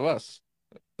 one of us.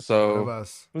 One of So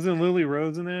us. Wasn't Lily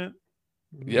Rose in that?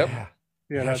 yep. Yeah.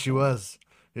 Yeah, Yeah, that's she one. was.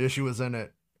 Yeah, she was in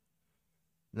it.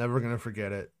 Never gonna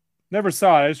forget it. Never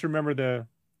saw it. I just remember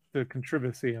the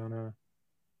controversy on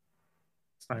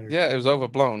Snyder Yeah, it Cut. was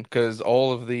overblown because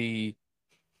all of the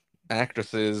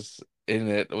actresses in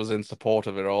it was in support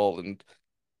of it all, and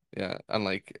yeah, and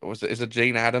like, is it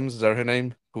Jane Addams? Is that her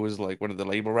name? Who was like one of the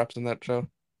label reps in that show?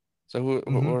 So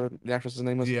Mm-hmm. who the actress's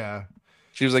name was? Yeah.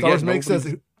 She was like, Star yeah, Wars Meg says,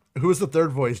 nobody's. who is the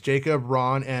third voice? Jacob,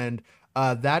 Ron, and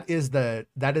that is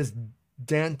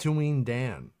Dantooine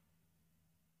Dan.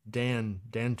 Dan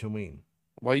Tooine.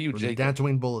 Why are you Or the Jacob?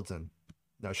 Dantooine Bulletin.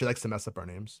 No, she likes to mess up our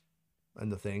names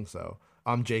and the thing. So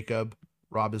I'm Jacob.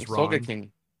 Rob is Soga Ron.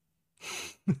 King.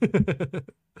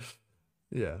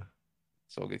 Yeah.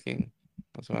 Soga King.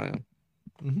 That's who I am.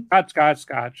 Mm-hmm.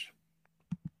 Scotch.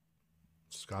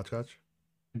 Scotch.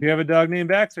 Do you have a dog named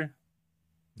Baxter?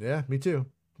 Yeah, me too.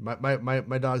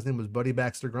 My dog's name was Buddy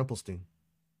Baxter Grumpelstein.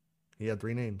 He had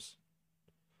 3 names.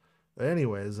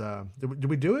 Anyways, did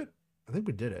we do it? I think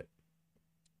we did it.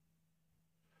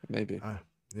 Maybe.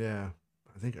 Yeah,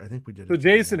 I think we did So it.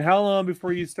 Jason, how long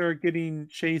before you start getting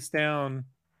chased down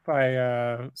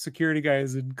by security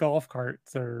guys in golf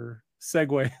carts or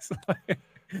segways?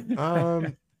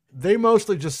 They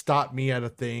mostly just stop me at a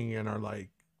thing and are like,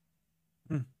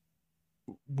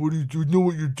 "What do you know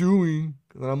what you're doing?"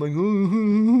 And I'm like,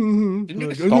 Didn't you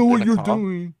like get I know stopped what in a you're car?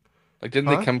 doing. Like, didn't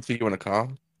they come for you in a car?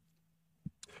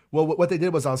 Well, what they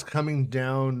did was I was coming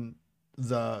down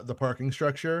the parking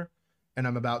structure, and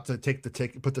I'm about to take the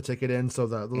ticket, put the ticket in, so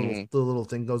the little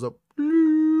thing goes up,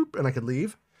 bloop, and I could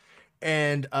leave.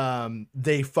 And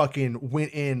they fucking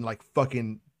went in like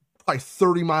 30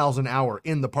 miles an hour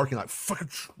in the parking lot, fucking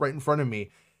right in front of me.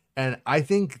 And I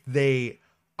think they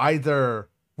either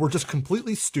were just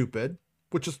completely stupid,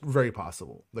 which is very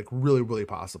possible, like really, really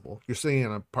possible. You're sitting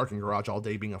in a parking garage all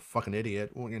day being a fucking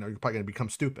idiot. Well, you're probably gonna become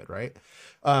stupid, right?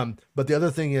 But the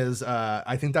other thing is,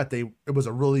 I think that it was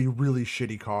a really, really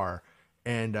shitty car.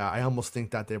 And I almost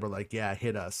think that they were like, yeah,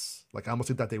 hit us. Like, I almost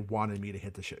think that they wanted me to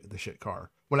hit the shit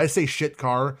car. When I say shit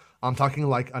car, I'm talking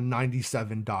like a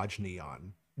 97 Dodge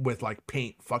Neon with like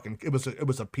paint fucking, it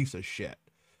was a piece of shit.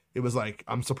 It was like,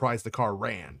 I'm surprised the car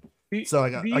ran. So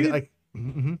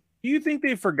Do you think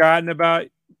they've forgotten about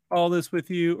all this with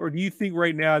you, or do you think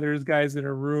right now there's guys in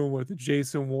a room with a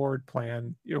Jason Ward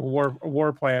plan, a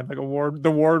war plan, like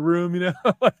the Ward room,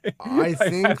 like,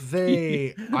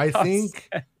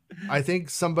 I think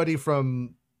somebody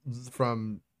from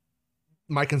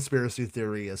my conspiracy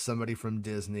theory is somebody from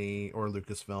Disney or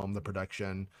Lucasfilm, the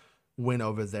production, went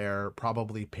over there,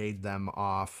 probably paid them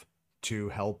off to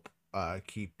help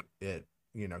keep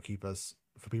us,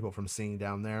 for people from seeing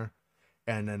down there.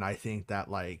 And then I think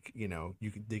that, like,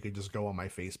 they could just go on my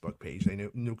Facebook page. They know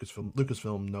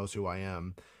Lucasfilm knows who I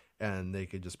am, and they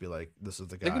could just be like, "This is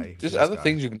the guy." There's other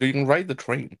things you can do. You can ride the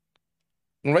train.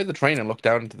 You can ride the train and look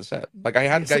down into the set. Like I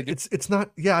had a guy do. It's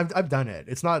not. Yeah, I've done it.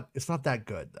 It's not that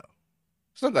good though.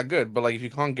 It's not that good, but like if you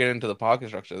can't get into the parking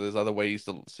structure, there's other ways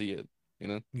to see it.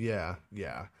 Yeah.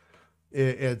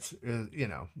 It's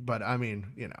but I mean,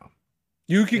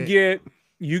 you could get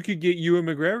Ewan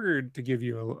McGregor to give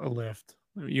you a lift.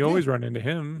 You always run into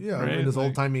him. Yeah, right? in his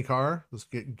old timey car. Just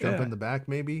jump Yeah. in the back,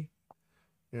 maybe.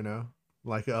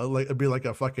 Like it'd be like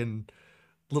a fucking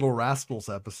Little Rascals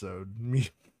episode. Me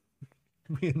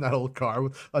in that old car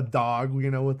with a dog,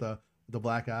 with the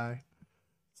black eye.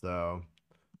 So,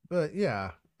 but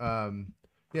yeah,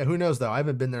 yeah. Who knows though? I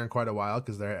haven't been there in quite a while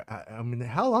because I mean,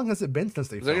 how long has it been since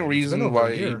they? Is there any filmed? It's been reason over a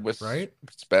why year, we're right?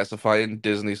 specifying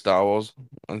Disney Star Wars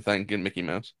and thanking Mickey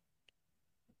Mouse?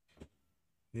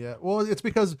 Yeah, well, it's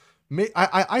because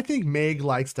I think Meg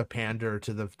likes to pander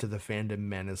to the fandom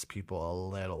menace people a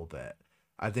little bit.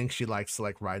 I think she likes to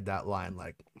like ride that line,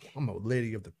 like, I'm a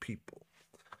lady of the people.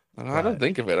 I don't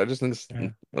think of it. I just think just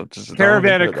I don't think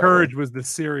Caravan of of it that way. Courage was the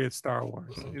serious Star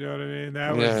Wars. You know what I mean?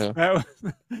 That was Yeah. that was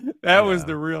that was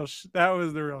the real that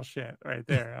was the real shit right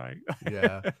there. Like,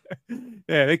 Yeah.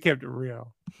 Yeah, they kept it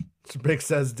real. Big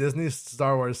says Disney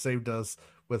Star Wars saved us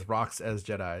with rocks as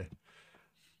Jedi.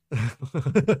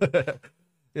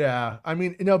 Yeah, I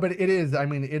mean, but it is. I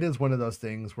mean, it is one of those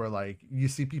things where like you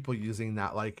see people using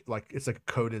that like it's a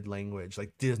coded language,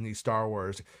 like Disney Star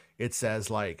Wars. It says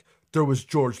like there was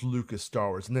George Lucas Star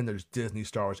Wars, and then there's Disney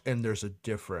Star Wars, and there's a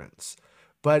difference.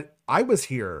 But I was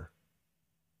here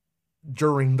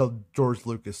during the George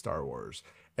Lucas Star Wars,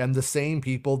 and the same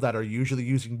people that are usually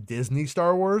using Disney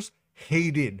Star Wars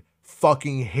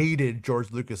fucking hated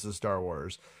George Lucas's Star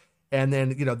Wars. And then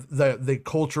the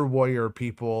culture warrior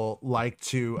people like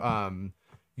to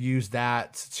use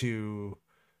that to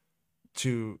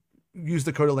use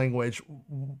the code of language,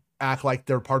 act like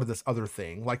they're part of this other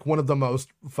thing. Like one of the most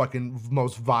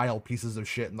vile pieces of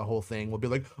shit in the whole thing will be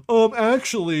like,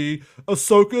 actually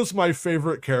Ahsoka's my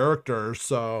favorite character,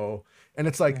 so. And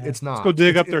it's like, it's not. Let's go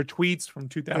dig up their tweets from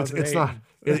 2008. It's not.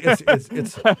 It's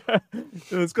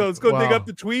let's go dig up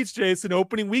the tweets, Jason.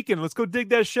 Opening weekend. Let's go dig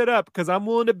that shit up, because I'm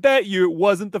willing to bet you it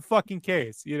wasn't the fucking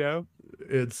case. Yeah.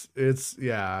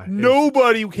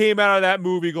 Nobody came out of that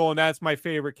movie going, "That's my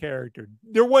favorite character."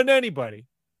 There wasn't anybody.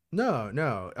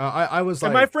 No. I was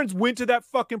and my friends went to that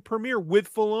fucking premiere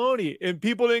with Filoni, and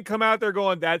people didn't come out there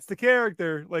going, "That's the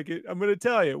character." Like, I'm going to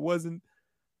tell you, it wasn't.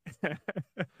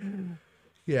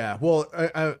 Yeah, well,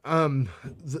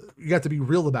 you got to be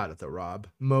real about it though, Rob.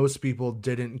 Most people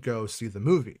didn't go see the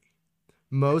movie.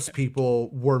 Most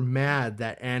people were mad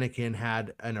that Anakin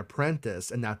had an apprentice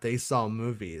and that they saw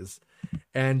movies,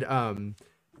 and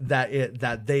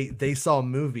that they saw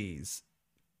movies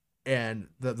and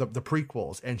the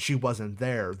prequels, and she wasn't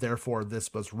there. Therefore,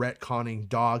 this was retconning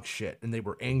dog shit, and they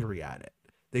were angry at it.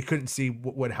 They couldn't see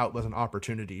how it was an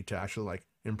opportunity to actually like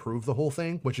improve the whole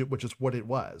thing, which is what it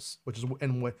was,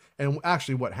 and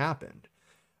actually what happened.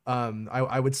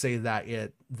 I would say that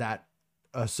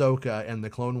Ahsoka and the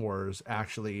Clone Wars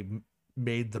actually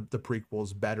made the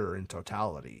prequels better in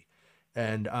totality,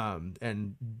 and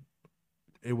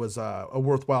it was a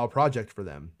worthwhile project for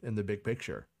them in the big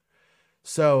picture.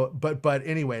 So, but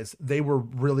anyways, they were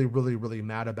really, really, really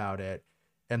mad about it,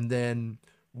 and then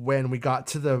when we got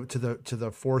to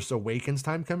the Force Awakens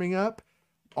time coming up,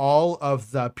 all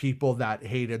of the people that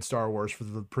hated Star Wars for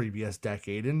the previous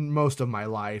decade and most of my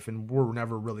life and were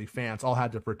never really fans all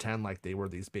had to pretend like they were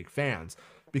these big fans,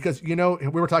 because we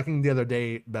were talking the other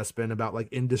day, Bespin, about like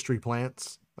industry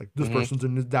plants, like this person's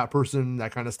in that person,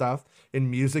 that kind of stuff. In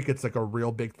music, it's like a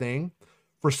real big thing.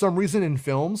 For some reason in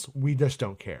films, we just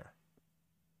don't care.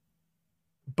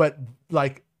 But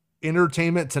like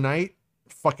Entertainment Tonight,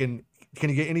 fucking, can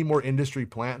you get any more industry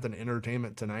plant than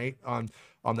Entertainment Tonight on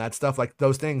that stuff? Like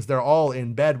those things, they're all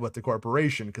in bed with the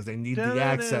corporation because they need the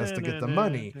access to get the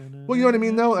money. Well, you know what I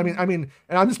mean, though. I mean,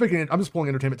 and I'm just pulling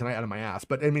Entertainment Tonight out of my ass.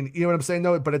 But I mean, you know what I'm saying,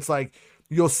 though. But it's like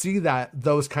you'll see that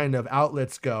those kind of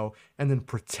outlets go and then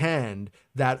pretend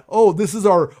that, oh,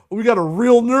 we got a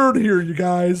real nerd here, you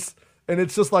guys. And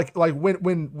it's just like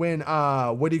when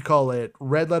what do you call it?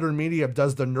 Red Letter Media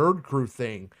does the Nerd Crew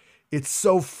thing. It's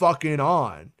so fucking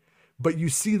on. But you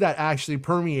see that actually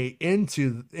permeate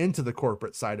into the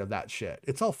corporate side of that shit.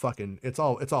 It's all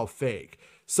fake.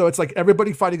 So it's like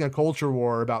everybody fighting a culture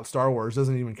war about Star Wars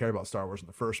doesn't even care about Star Wars in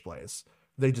the first place.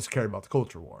 They just care about the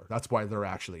culture war. That's why they're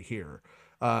actually here.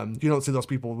 You don't see those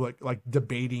people like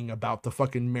debating about the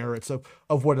fucking merits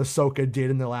of what Ahsoka did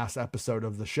in the last episode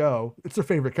of the show. It's their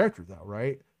favorite character though,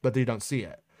 right? But they don't see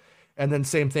it. And then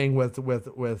same thing with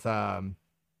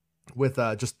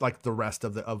just like the rest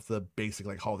of the basic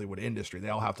like Hollywood industry. They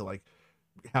all have to like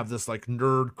have this like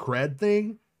nerd cred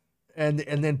thing,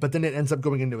 but then it ends up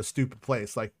going into a stupid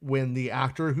place. Like when the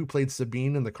actor who played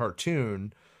Sabine in the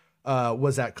cartoon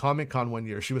was at Comic-Con one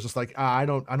year, she was just like, I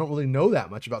don't really know that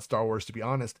much about Star Wars, to be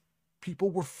honest. People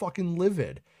were fucking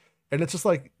livid. And it's just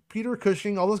like Peter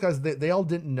Cushing, all those guys, they all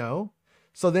didn't know.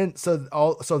 So then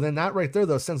that right there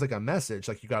though sends like a message,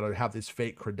 like you got to have these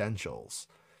fake credentials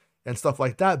and stuff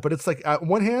like that. But it's like, at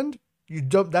one hand,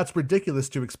 that's ridiculous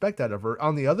to expect that of her.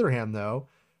 On the other hand, though,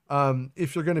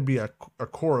 if you're going to be a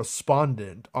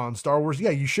correspondent on Star Wars,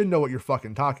 yeah, you should know what you're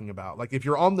fucking talking about. Like if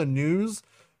you're on the news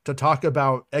to talk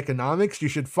about economics, you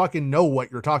should fucking know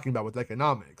what you're talking about with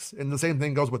economics. And the same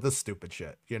thing goes with this stupid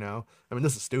shit, I mean,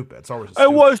 this is stupid. Star Wars is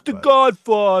stupid, I watched The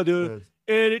Godfather.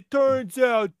 And it turns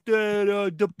out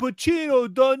that the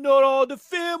Pacino done not all the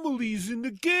families and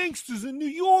the gangsters in New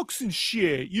York's and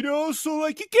shit, you know? So,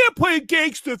 like, you can't play a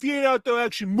gangster if you ain't out there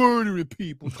actually murdering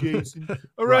people, Jason.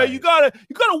 All right? You gotta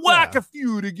whack a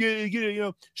few to get you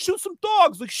know, shoot some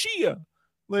dogs like Shia.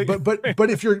 Like, but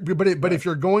if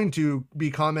you're going to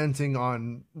be commenting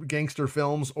on gangster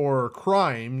films or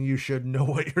crime, you should know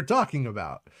what you're talking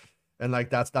about. And like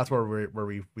that's where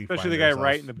we especially the guy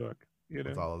writing the book, you know,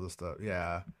 with all of this stuff.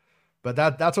 Yeah, but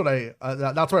that's why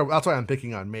I'm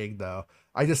picking on Meg though.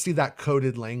 I just see that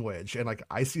coded language, and like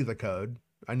I see the code.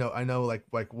 I know like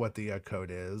what the code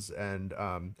is, and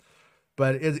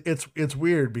but it's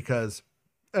weird because,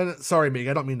 and sorry Meg,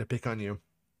 I don't mean to pick on you.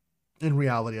 In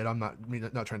reality, I'm not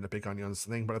trying to pick on you on this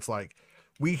thing, but it's like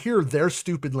we hear their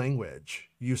stupid language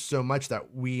used so much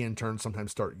that we in turn sometimes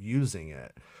start using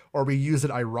it, or we use it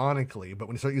ironically. But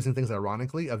when you start using things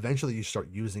ironically, eventually you start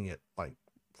using it like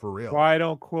for real. Why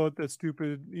don't quote the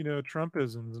stupid, you know,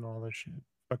 Trumpisms and all that shit?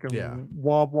 Fucking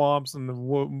womp womps and the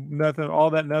nothing,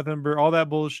 all that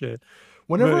bullshit.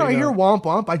 Whenever I hear womp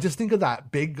womp, I just think of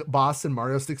that big boss in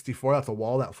Mario 64. That's a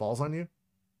wall that falls on you.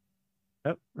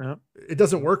 Yep. It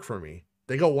doesn't work for me.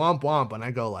 They go womp womp, and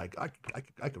I go like,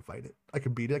 I could fight it. I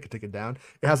could beat it. I could take it down.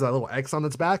 It has that little X on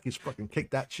its back. You just fucking kick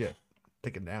that shit,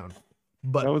 take it down.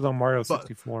 But that was on Mario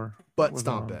 64. But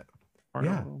stomp it.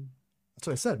 Yeah, that's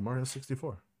what I said. Mario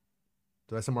 64.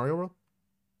 Did I say Mario World?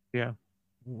 Yeah.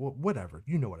 Whatever.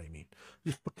 You know what I mean.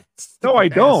 No, I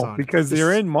don't, because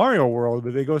they're in Mario World,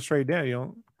 but they go straight down. You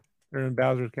know, they're in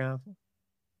Bowser's Castle.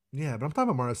 Yeah, but I'm talking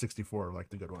about Mario 64, like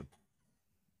the good one.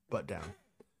 Butt down.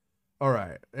 All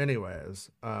right. Anyways,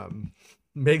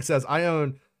 Meg says I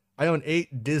own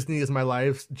 8 Disney is my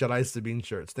life Jedi Sabine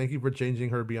shirts. Thank you for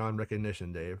changing her beyond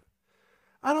recognition, Dave.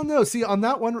 I don't know. See, on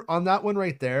that one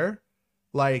right there,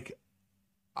 like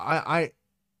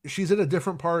she's in a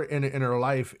different part in her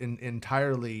life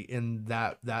entirely in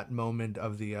that moment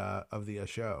of the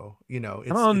show. You know,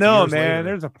 I don't know, man. Later.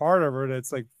 There's a part of her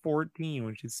that's like 14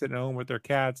 when she's sitting home with her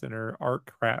cats and her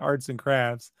arts and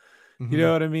crafts. You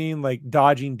know what I mean? Like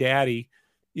dodging daddy,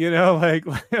 you know, like,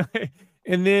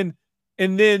 and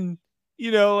then,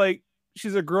 you know, like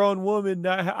she's a grown woman.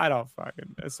 I don't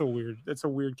fucking, that's a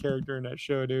weird character in that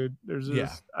show, dude. There's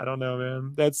just, I don't know,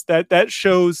 man.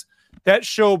 That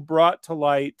show brought to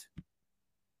light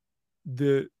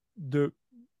the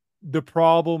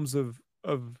problems of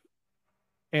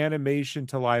animation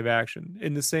to live action,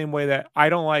 in the same way that I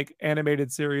don't like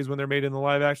animated series when they're made in the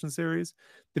live action series.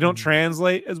 They don't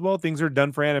translate as well. Things are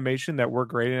done for animation that work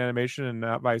great in animation and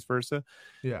not vice versa.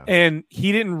 Yeah. And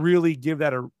he didn't really give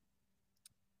that a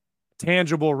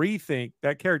tangible rethink.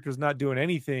 That character's not doing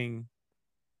anything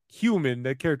human.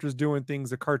 That character's doing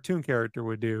things a cartoon character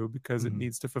would do because it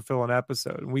needs to fulfill an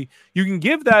episode. And you can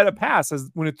give that a pass as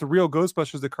when it's the real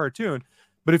Ghostbusters, the cartoon.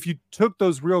 But if you took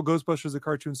those real Ghostbusters, the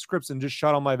cartoon scripts, and just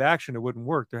shot on live action, it wouldn't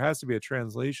work. There has to be a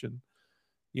translation,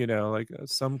 you know, like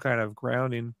some kind of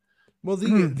grounding. Well,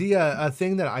 the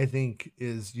thing that I think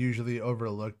is usually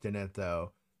overlooked in it,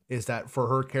 though, is that for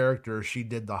her character, she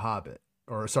did the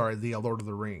the Lord of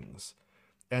the Rings,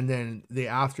 and then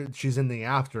she's in the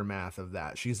aftermath of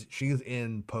that. She's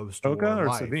in post-war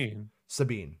life.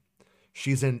 Sabine.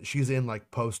 She's in like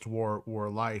post-war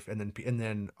life, and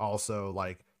then also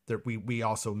like we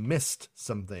also missed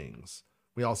some things.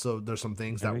 There's some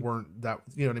things that weren't that,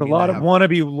 you know what I mean? A lot of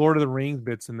wannabe Lord of the Rings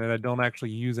bits in there that don't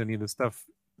actually use any of the stuff.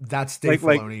 That's Dave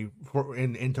Filoni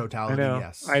in totality.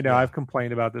 Yes, I know. Yeah. I've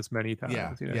complained about this many times.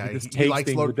 Yeah, you know, he just takes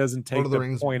things, but doesn't take the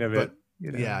Rings, point of it.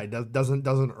 You know? Yeah, it doesn't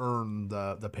earn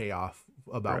the payoff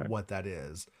about what that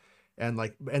is, and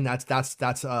that's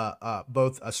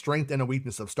both a strength and a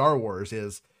weakness of Star Wars.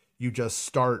 Is you just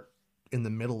start in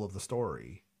the middle of the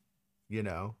story, you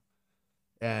know,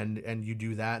 and you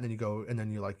do that, and then you go, and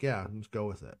then you're like, yeah, just go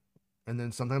with it, and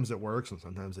then sometimes it works and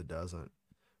sometimes it doesn't,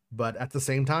 but at the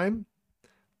same time.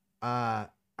 I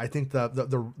think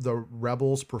the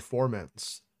Rebels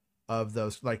performance of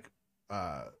those, like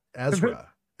Ezra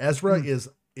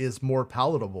is more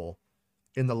palatable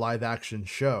in the live action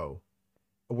show,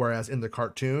 whereas in the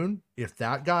cartoon, if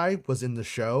that guy was in the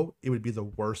show, it would be the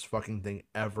worst fucking thing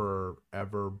ever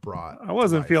brought. I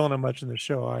wasn't feeling it much in the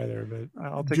show either, but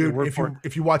I'll take your word for it.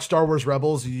 If you watch Star Wars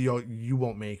Rebels, you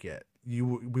won't make it.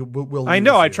 We'll I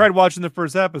know. I tried watching the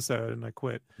first episode and I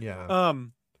quit. Yeah.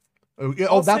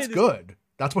 That's good.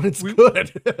 That's when it's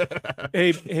good.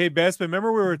 hey, Best, but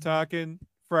remember we were talking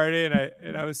Friday,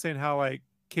 and I was saying how like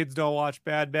kids don't watch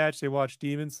Bad Batch, they watch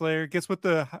Demon Slayer. Guess what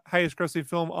the highest grossing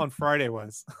film on Friday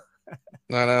was?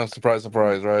 I know, surprise,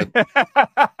 surprise, right?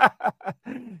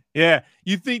 Yeah,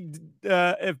 you think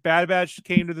if Bad Batch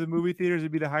came to the movie theaters,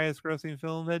 it'd be the highest grossing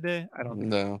film that day? I don't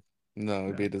think so. No, no,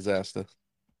 it'd No. be a disaster.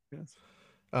 Yes.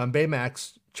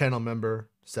 Baymax channel member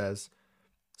says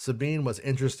Sabine was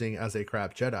interesting as a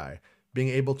crap Jedi. Being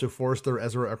able to force their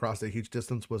Ezra across a huge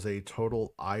distance was a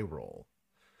total eye roll.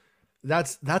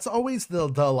 That's always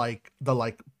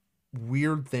the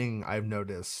weird thing I've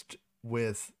noticed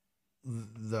with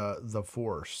the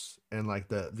Force and like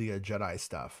the Jedi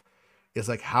stuff. Is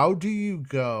like, how do you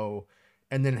go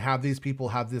and then have these people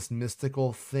have this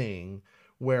mystical thing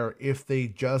where if they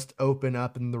just open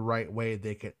up in the right way,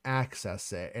 they can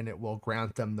access it and it will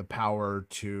grant them the power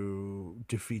to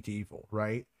defeat evil,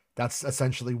 right? That's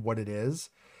essentially what it is.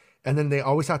 And then they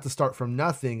always have to start from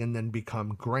nothing and then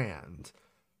become grand.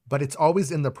 But it's always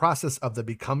in the process of the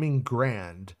becoming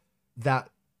grand that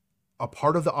a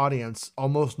part of the audience,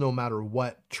 almost no matter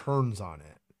what, turns on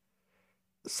it.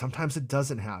 Sometimes it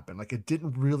doesn't happen. Like it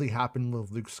didn't really happen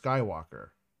with Luke Skywalker,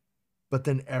 but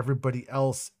then everybody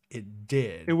else it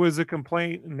did. It was a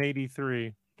complaint in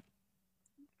 '83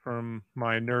 from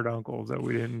my nerd uncles that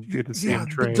we didn't get to see him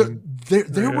train.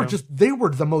 They were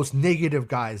the most negative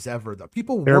guys ever. Though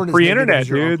people They're weren't pre-internet,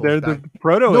 dude. They're the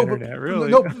proto-internet,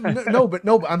 really. But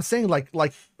I'm saying like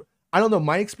I don't know.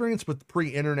 My experience with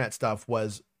pre-internet stuff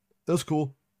was that was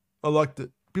cool. I liked it.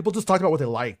 People just talked about what they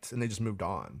liked and they just moved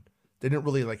on. They didn't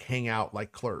really like hang out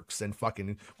like clerks and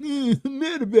fucking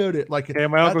mad about it. Like, yeah,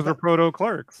 my uncles are proto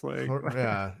clerks. Like,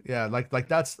 yeah. Like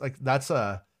that's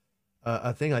a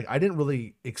thing. Like I didn't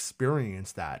really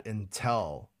experience that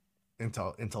until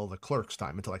the clerks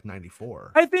time, until like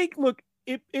 94. I think, look,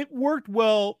 it worked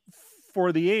well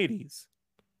for the 80s,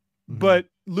 but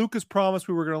Lucas promised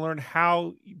we were going to learn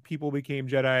how people became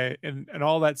Jedi and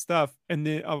all that stuff. And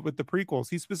then with the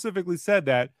prequels, he specifically said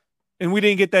that, and we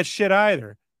didn't get that shit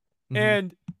either.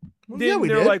 And then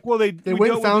they're like, well, they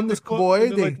went and found this boy.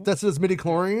 They tested his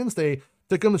midi-chlorians. They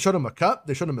took him and showed him a cup.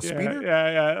 They showed him a speeder.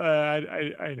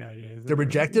 I know. Yeah. They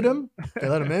rejected him. They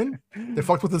let him in. They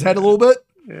fucked with his head a little bit.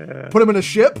 Yeah. Put him in a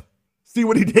ship. See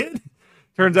what he did.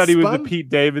 Turns out he was the Pete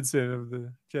Davidson of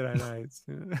the Jedi Knights.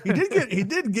 He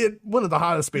did get one of the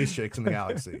hottest space chicks in the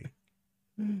galaxy.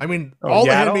 I mean, all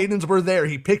the handmaidens were there.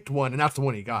 He picked one, and that's the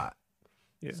one he got.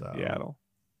 Yeah, so. Yaddle.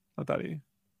 I thought he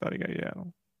got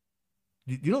Yaddle.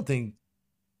 You don't think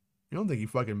he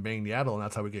fucking banged Yaddle, and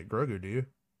that's how we get Grogu, do you?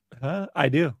 I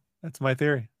do. That's my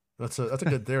theory. That's a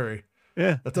good theory.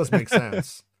 Yeah, that does make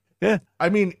sense. Yeah, I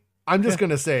mean, I'm just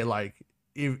gonna say, like,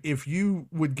 if you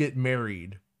would get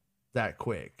married that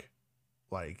quick,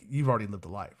 like, you've already lived a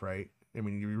life, right? I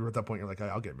mean, you're at that point, you're like,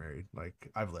 I'll get married. Like,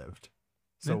 I've lived.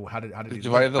 So how did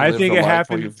you? I think it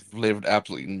happened. You've lived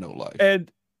absolutely no life.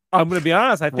 And I'm gonna be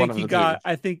honest. I think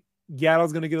I think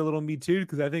Yaddle's gonna get a little Me Too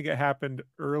because I think it happened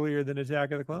earlier than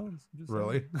Attack of the Clones.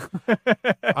 Really?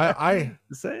 I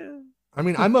I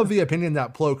mean, I'm of the opinion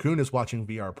that Plo Koon is watching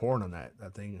VR porn on that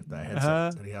thing, that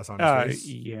headset that he has on his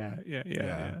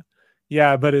face.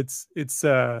 Yeah, but it's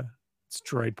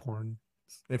droid porn.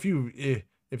 If you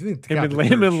think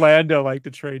him and Lando like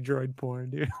to trade droid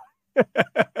porn, dude.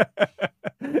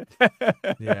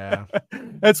 Yeah,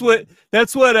 that's what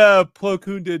Plo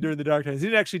Koon did during the Dark Times. He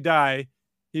didn't actually die.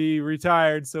 He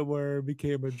retired somewhere and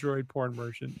became a droid porn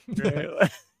merchant. Right?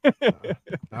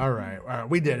 All right,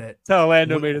 we did it. That's how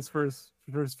Lando made his first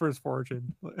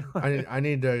fortune. I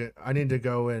need to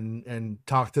go and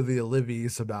talk to the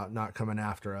Olivies about not coming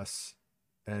after us,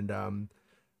 and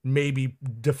maybe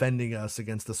defending us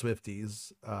against the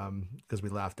Swifties, because we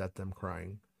laughed at them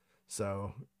crying.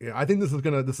 So yeah, I think this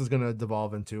is gonna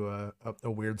devolve into a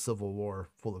weird civil war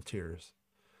full of tears.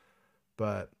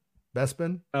 But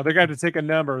Bespin? They're going to take a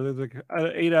number. There's like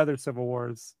 8 other civil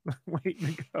wars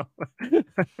waiting to go.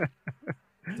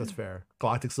 That's fair.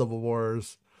 Galactic civil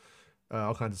wars,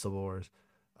 all kinds of civil wars.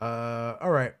 All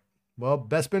right. Well,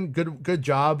 Bespin, good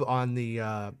job on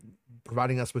the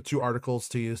providing us with 2 articles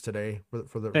to use today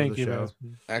for the show. Bespin.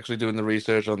 Actually, doing the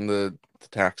research on the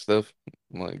tax stuff,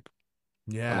 like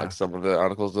some of the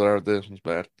articles that are out there, it's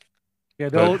bad. Yeah,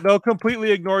 they'll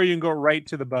completely ignore you and go right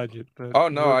to the budget. But I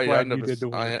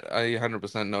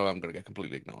 100% know I'm gonna get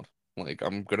completely ignored. Like,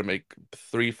 I'm gonna make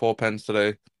 3-4 pence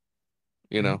today.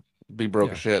 You know, be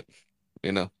broke as shit.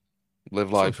 You know,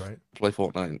 live life, right. Play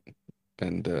Fortnite,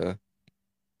 and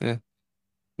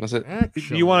that's it. Actually,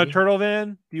 do you want a turtle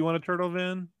van?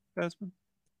 Bespin?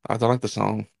 I don't like the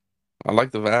song. I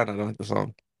like the van. I don't like the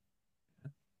song.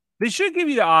 They should give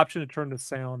you the option to turn the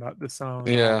sound on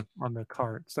the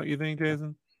carts, don't you think,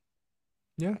 Jason?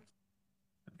 Yeah,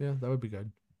 that would be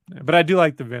good. But I do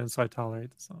like the Vince, so I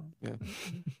tolerate the song. Yeah.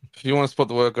 If you want to support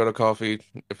the work, go to coffee.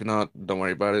 If you're not, don't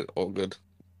worry about it. All good.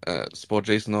 Support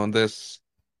Jason on this.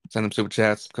 Send him super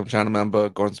chats. Become a channel member.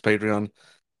 Go on his Patreon,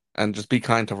 and just be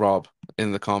kind to Rob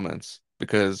in the comments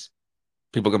because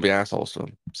people are gonna be assholes to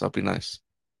him. So be nice.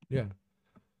 Yeah.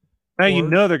 Now you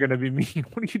know they're gonna be mean.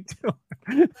 What are you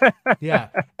doing? Yeah.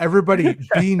 Everybody,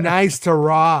 be nice to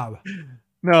Rob.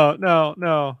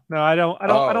 No. I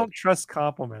don't trust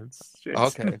compliments,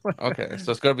 Jason. Okay.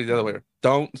 So it's gonna be the other way.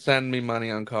 Don't send me money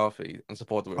on coffee and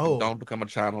support the work. Oh. Don't become a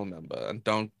channel member and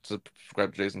don't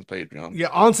subscribe to Jason's Patreon. Yeah,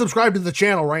 unsubscribe to the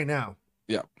channel right now.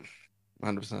 Yeah,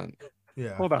 100%.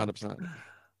 Yeah, hold on. 100%.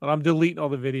 Well, I'm deleting all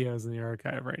the videos in the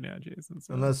archive right now, Jason.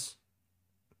 So. Unless,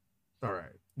 all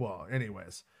right. Well,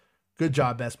 anyways, good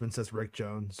job, Bestman, says Rick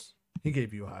Jones. He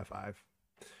gave you a high five.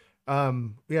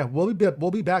 Yeah,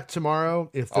 we'll be back tomorrow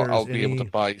if there's I'll be able to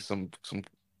buy some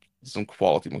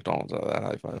quality McDonald's out of that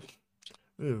high five.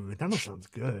 Ooh, McDonald's sounds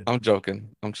good. I'm joking.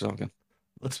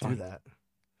 Let's do that.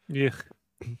 Yeah.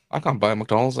 I can't buy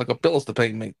McDonald's. I got bills to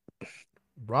pay, mate.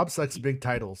 Rob sucks big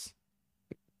titles.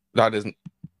 That isn't.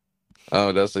 Oh,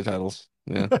 it does say titles.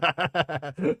 Yeah.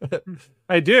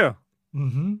 I do.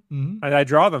 Mm-hmm. I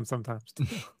draw them sometimes.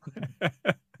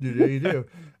 You do.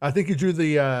 I think you drew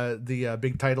the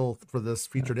big title for this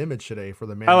featured image today for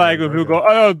the man. I like when people go,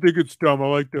 I don't think it's dumb. I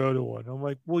like the other one. I'm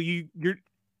like, well,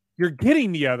 you're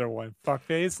getting the other one,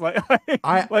 fuckface.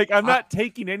 I'm not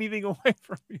taking anything away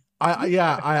from you.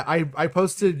 I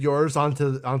posted yours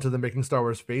onto the Making Star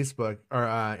Wars Facebook or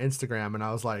Instagram, and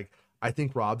I was like, I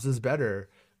think Rob's is better.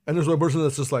 And there's one person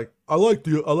that's just like, I like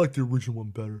the original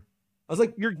one better. I was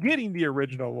like, you're getting the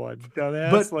original one,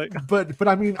 dumbass. But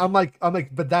I mean, I'm like,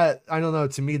 but that, I don't know.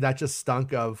 To me, that just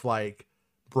stunk of like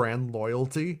brand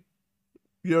loyalty.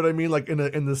 You know what I mean? Like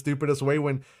in the stupidest way.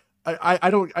 When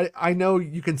I know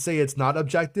you can say it's not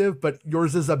objective, but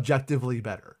yours is objectively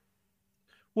better.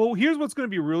 Well, here's what's going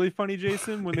to be really funny,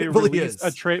 Jason. When they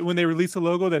really release a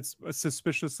logo that's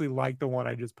suspiciously like the one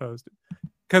I just posted,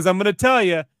 because I'm going to tell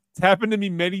you. It's happened to me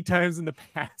many times in the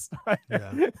past.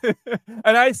 Yeah.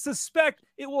 And I suspect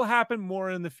it will happen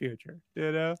more in the future,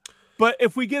 But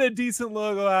if we get a decent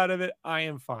logo out of it, I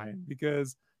am fine,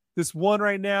 because this one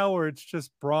right now where it's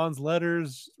just bronze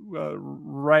letters,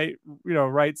 right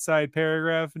side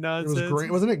paragraph nonsense. It was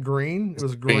green, wasn't it green? It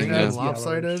was green and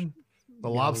lopsided. The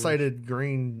lopsided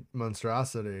green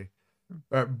monstrosity.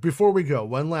 Before we go,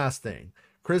 one last thing.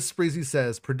 Chris Spreezy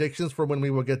says predictions for when we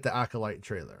will get the Acolyte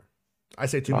trailer. I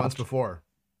say 2 months before.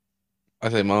 I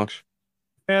say March.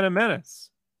 Phantom Menace.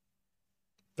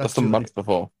 That's a month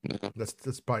before. Yeah.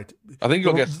 That's probably. I think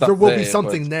you'll get stuff. There will be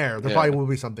something there. There probably will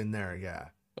be something there. Yeah.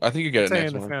 I think you get it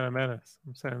next month. Phantom Menace.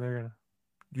 I'm saying they're gonna.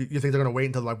 You think they're gonna wait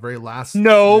until like very last?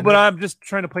 No, minute? But I'm just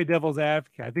trying to play devil's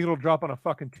advocate. I think it'll drop on a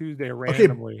fucking Tuesday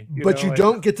randomly. Okay, but you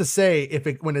don't get to say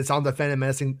when it's on the Phantom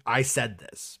Menace. I said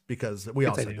this because we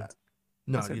all said that.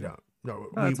 No, you don't. No,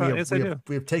 we have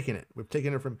taken it. We've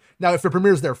taken it from now. If it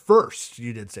premieres there first,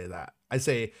 you did say that. I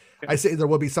say there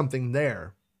will be something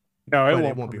there. No,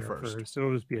 it won't be first.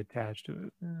 It'll just be attached to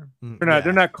it. Yeah.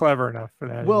 They're not clever enough for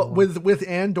that. Well, anymore. with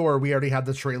Andor, we already had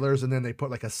the trailers, and then they put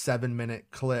like a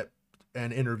 7-minute clip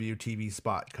and interview TV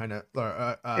spot kind of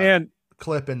and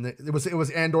clip, and it was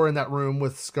Andor in that room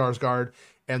with Skarsgård,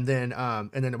 and then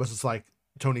it was just like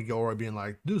Tony Gilroy being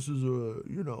like, this is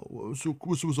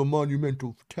this was a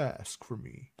monumental task for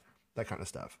me, that kind of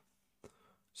stuff.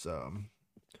 So,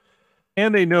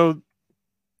 and they know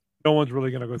no one's really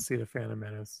gonna go see the Phantom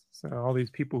Menace. So all these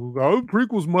people who go, oh,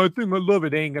 prequel's my thing, I love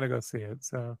it, they ain't gonna go see it.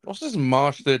 So what's this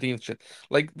March 13th shit?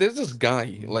 Like, there's this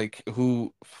guy like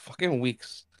who fucking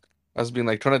weeks has been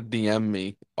like trying to DM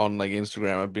me on like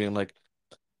Instagram and being like,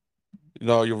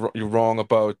 no, you're wrong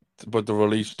about the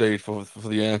release date for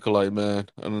the Acolyte, man.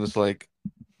 And it's like,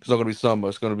 it's not gonna be summer,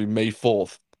 it's gonna be May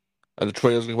 4th, and the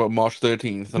trailer's gonna be about March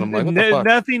 13th. And I'm like, what the fuck?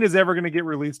 Nothing is ever gonna get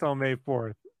released on May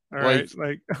 4th. All right,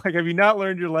 like have you not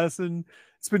learned your lesson?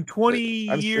 It's been 20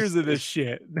 years of this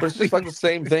shit. But it's just like the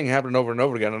same thing happening over and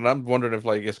over again. And I'm wondering if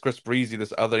like, is Chris Breezy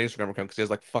this other Instagram account, because he has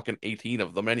like fucking 18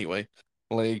 of them anyway.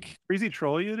 Like, Breezy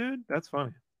troll you, dude? That's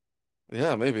funny.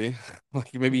 Yeah, maybe.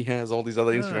 Like, maybe he has all these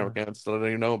other Instagram accounts that I don't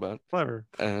even know about. Clever.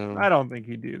 I don't think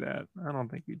he'd do that.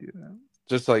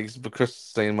 Just like Chris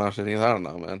saying March 18th. I don't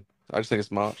know, man. I just think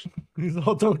it's March. He's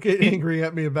all, don't get angry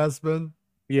at me, Bestman.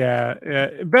 Yeah.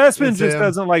 Bestman just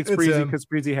doesn't like Spreezy because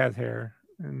Spreezy has hair.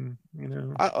 And,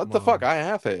 what the fuck? I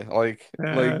have hair. What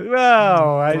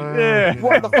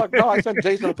the fuck? No, I sent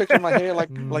Jason a picture of my hair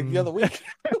like the other week.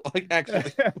 Like,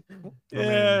 actually.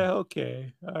 Yeah,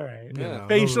 okay. All right. Yeah.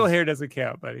 Facial hair doesn't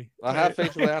count, buddy. I have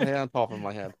facial hair on top of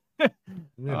my head.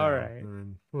 All right. I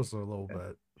mean, it was a little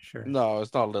bit. Sure. No,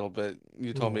 it's not a little bit.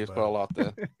 You told me it's quite a lot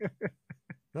there.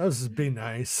 That was just be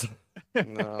nice.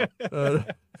 No.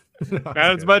 Not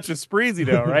as much as Spreezy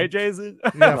though, right, Jason?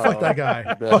 Yeah, No, fuck that guy.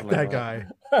 Fuck definitely that not. guy.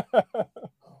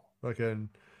 Fucking.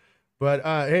 But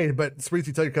hey, but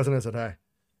Spreezy, tell your cousin I said hi.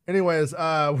 Anyways,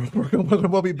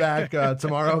 we'll be back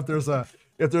tomorrow if there's a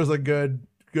good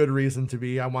reason to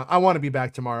be. I want to be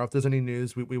back tomorrow. If there's any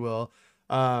news, we will.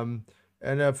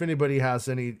 And if anybody has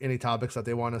any topics that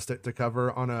they want us to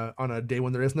cover on a day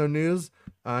when there is no news,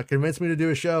 convince me to do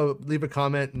a show. Leave a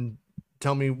comment and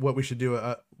tell me what we should do.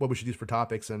 What we should use for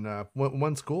topics. And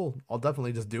one's cool. I'll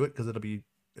definitely just do it because it'll be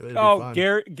fun.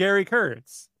 Gary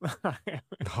Kurtz.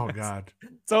 Oh God.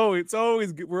 It's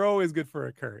always good. We're always good for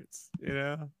a Kurtz, you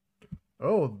know.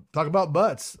 Oh, talk about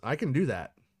butts. I can do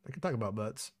that. I can talk about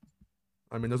butts.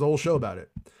 I mean, there's a whole show about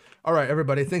it. All right,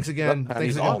 everybody. Thanks again.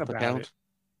 Thanks song again. about it.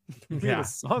 Yeah, a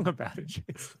song about it.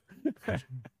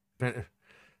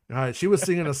 She was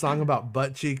singing a song about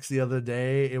butt cheeks the other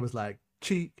day. It was like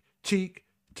cheek, cheek,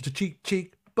 cheek,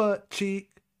 cheek, butt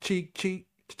cheek, cheek, cheek,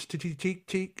 cheek,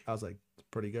 cheek. I was like,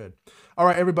 pretty good. All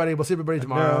right, everybody. We'll see everybody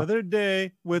tomorrow. Another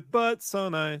day with butt so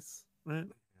nice, right?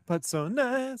 Butt so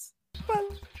nice. Butt.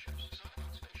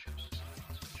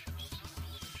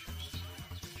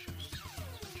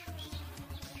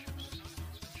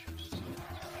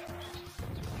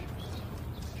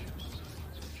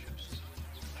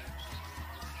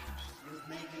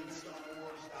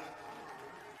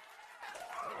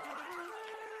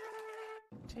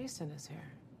 Jason is here.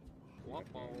 Kind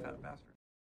of bastard.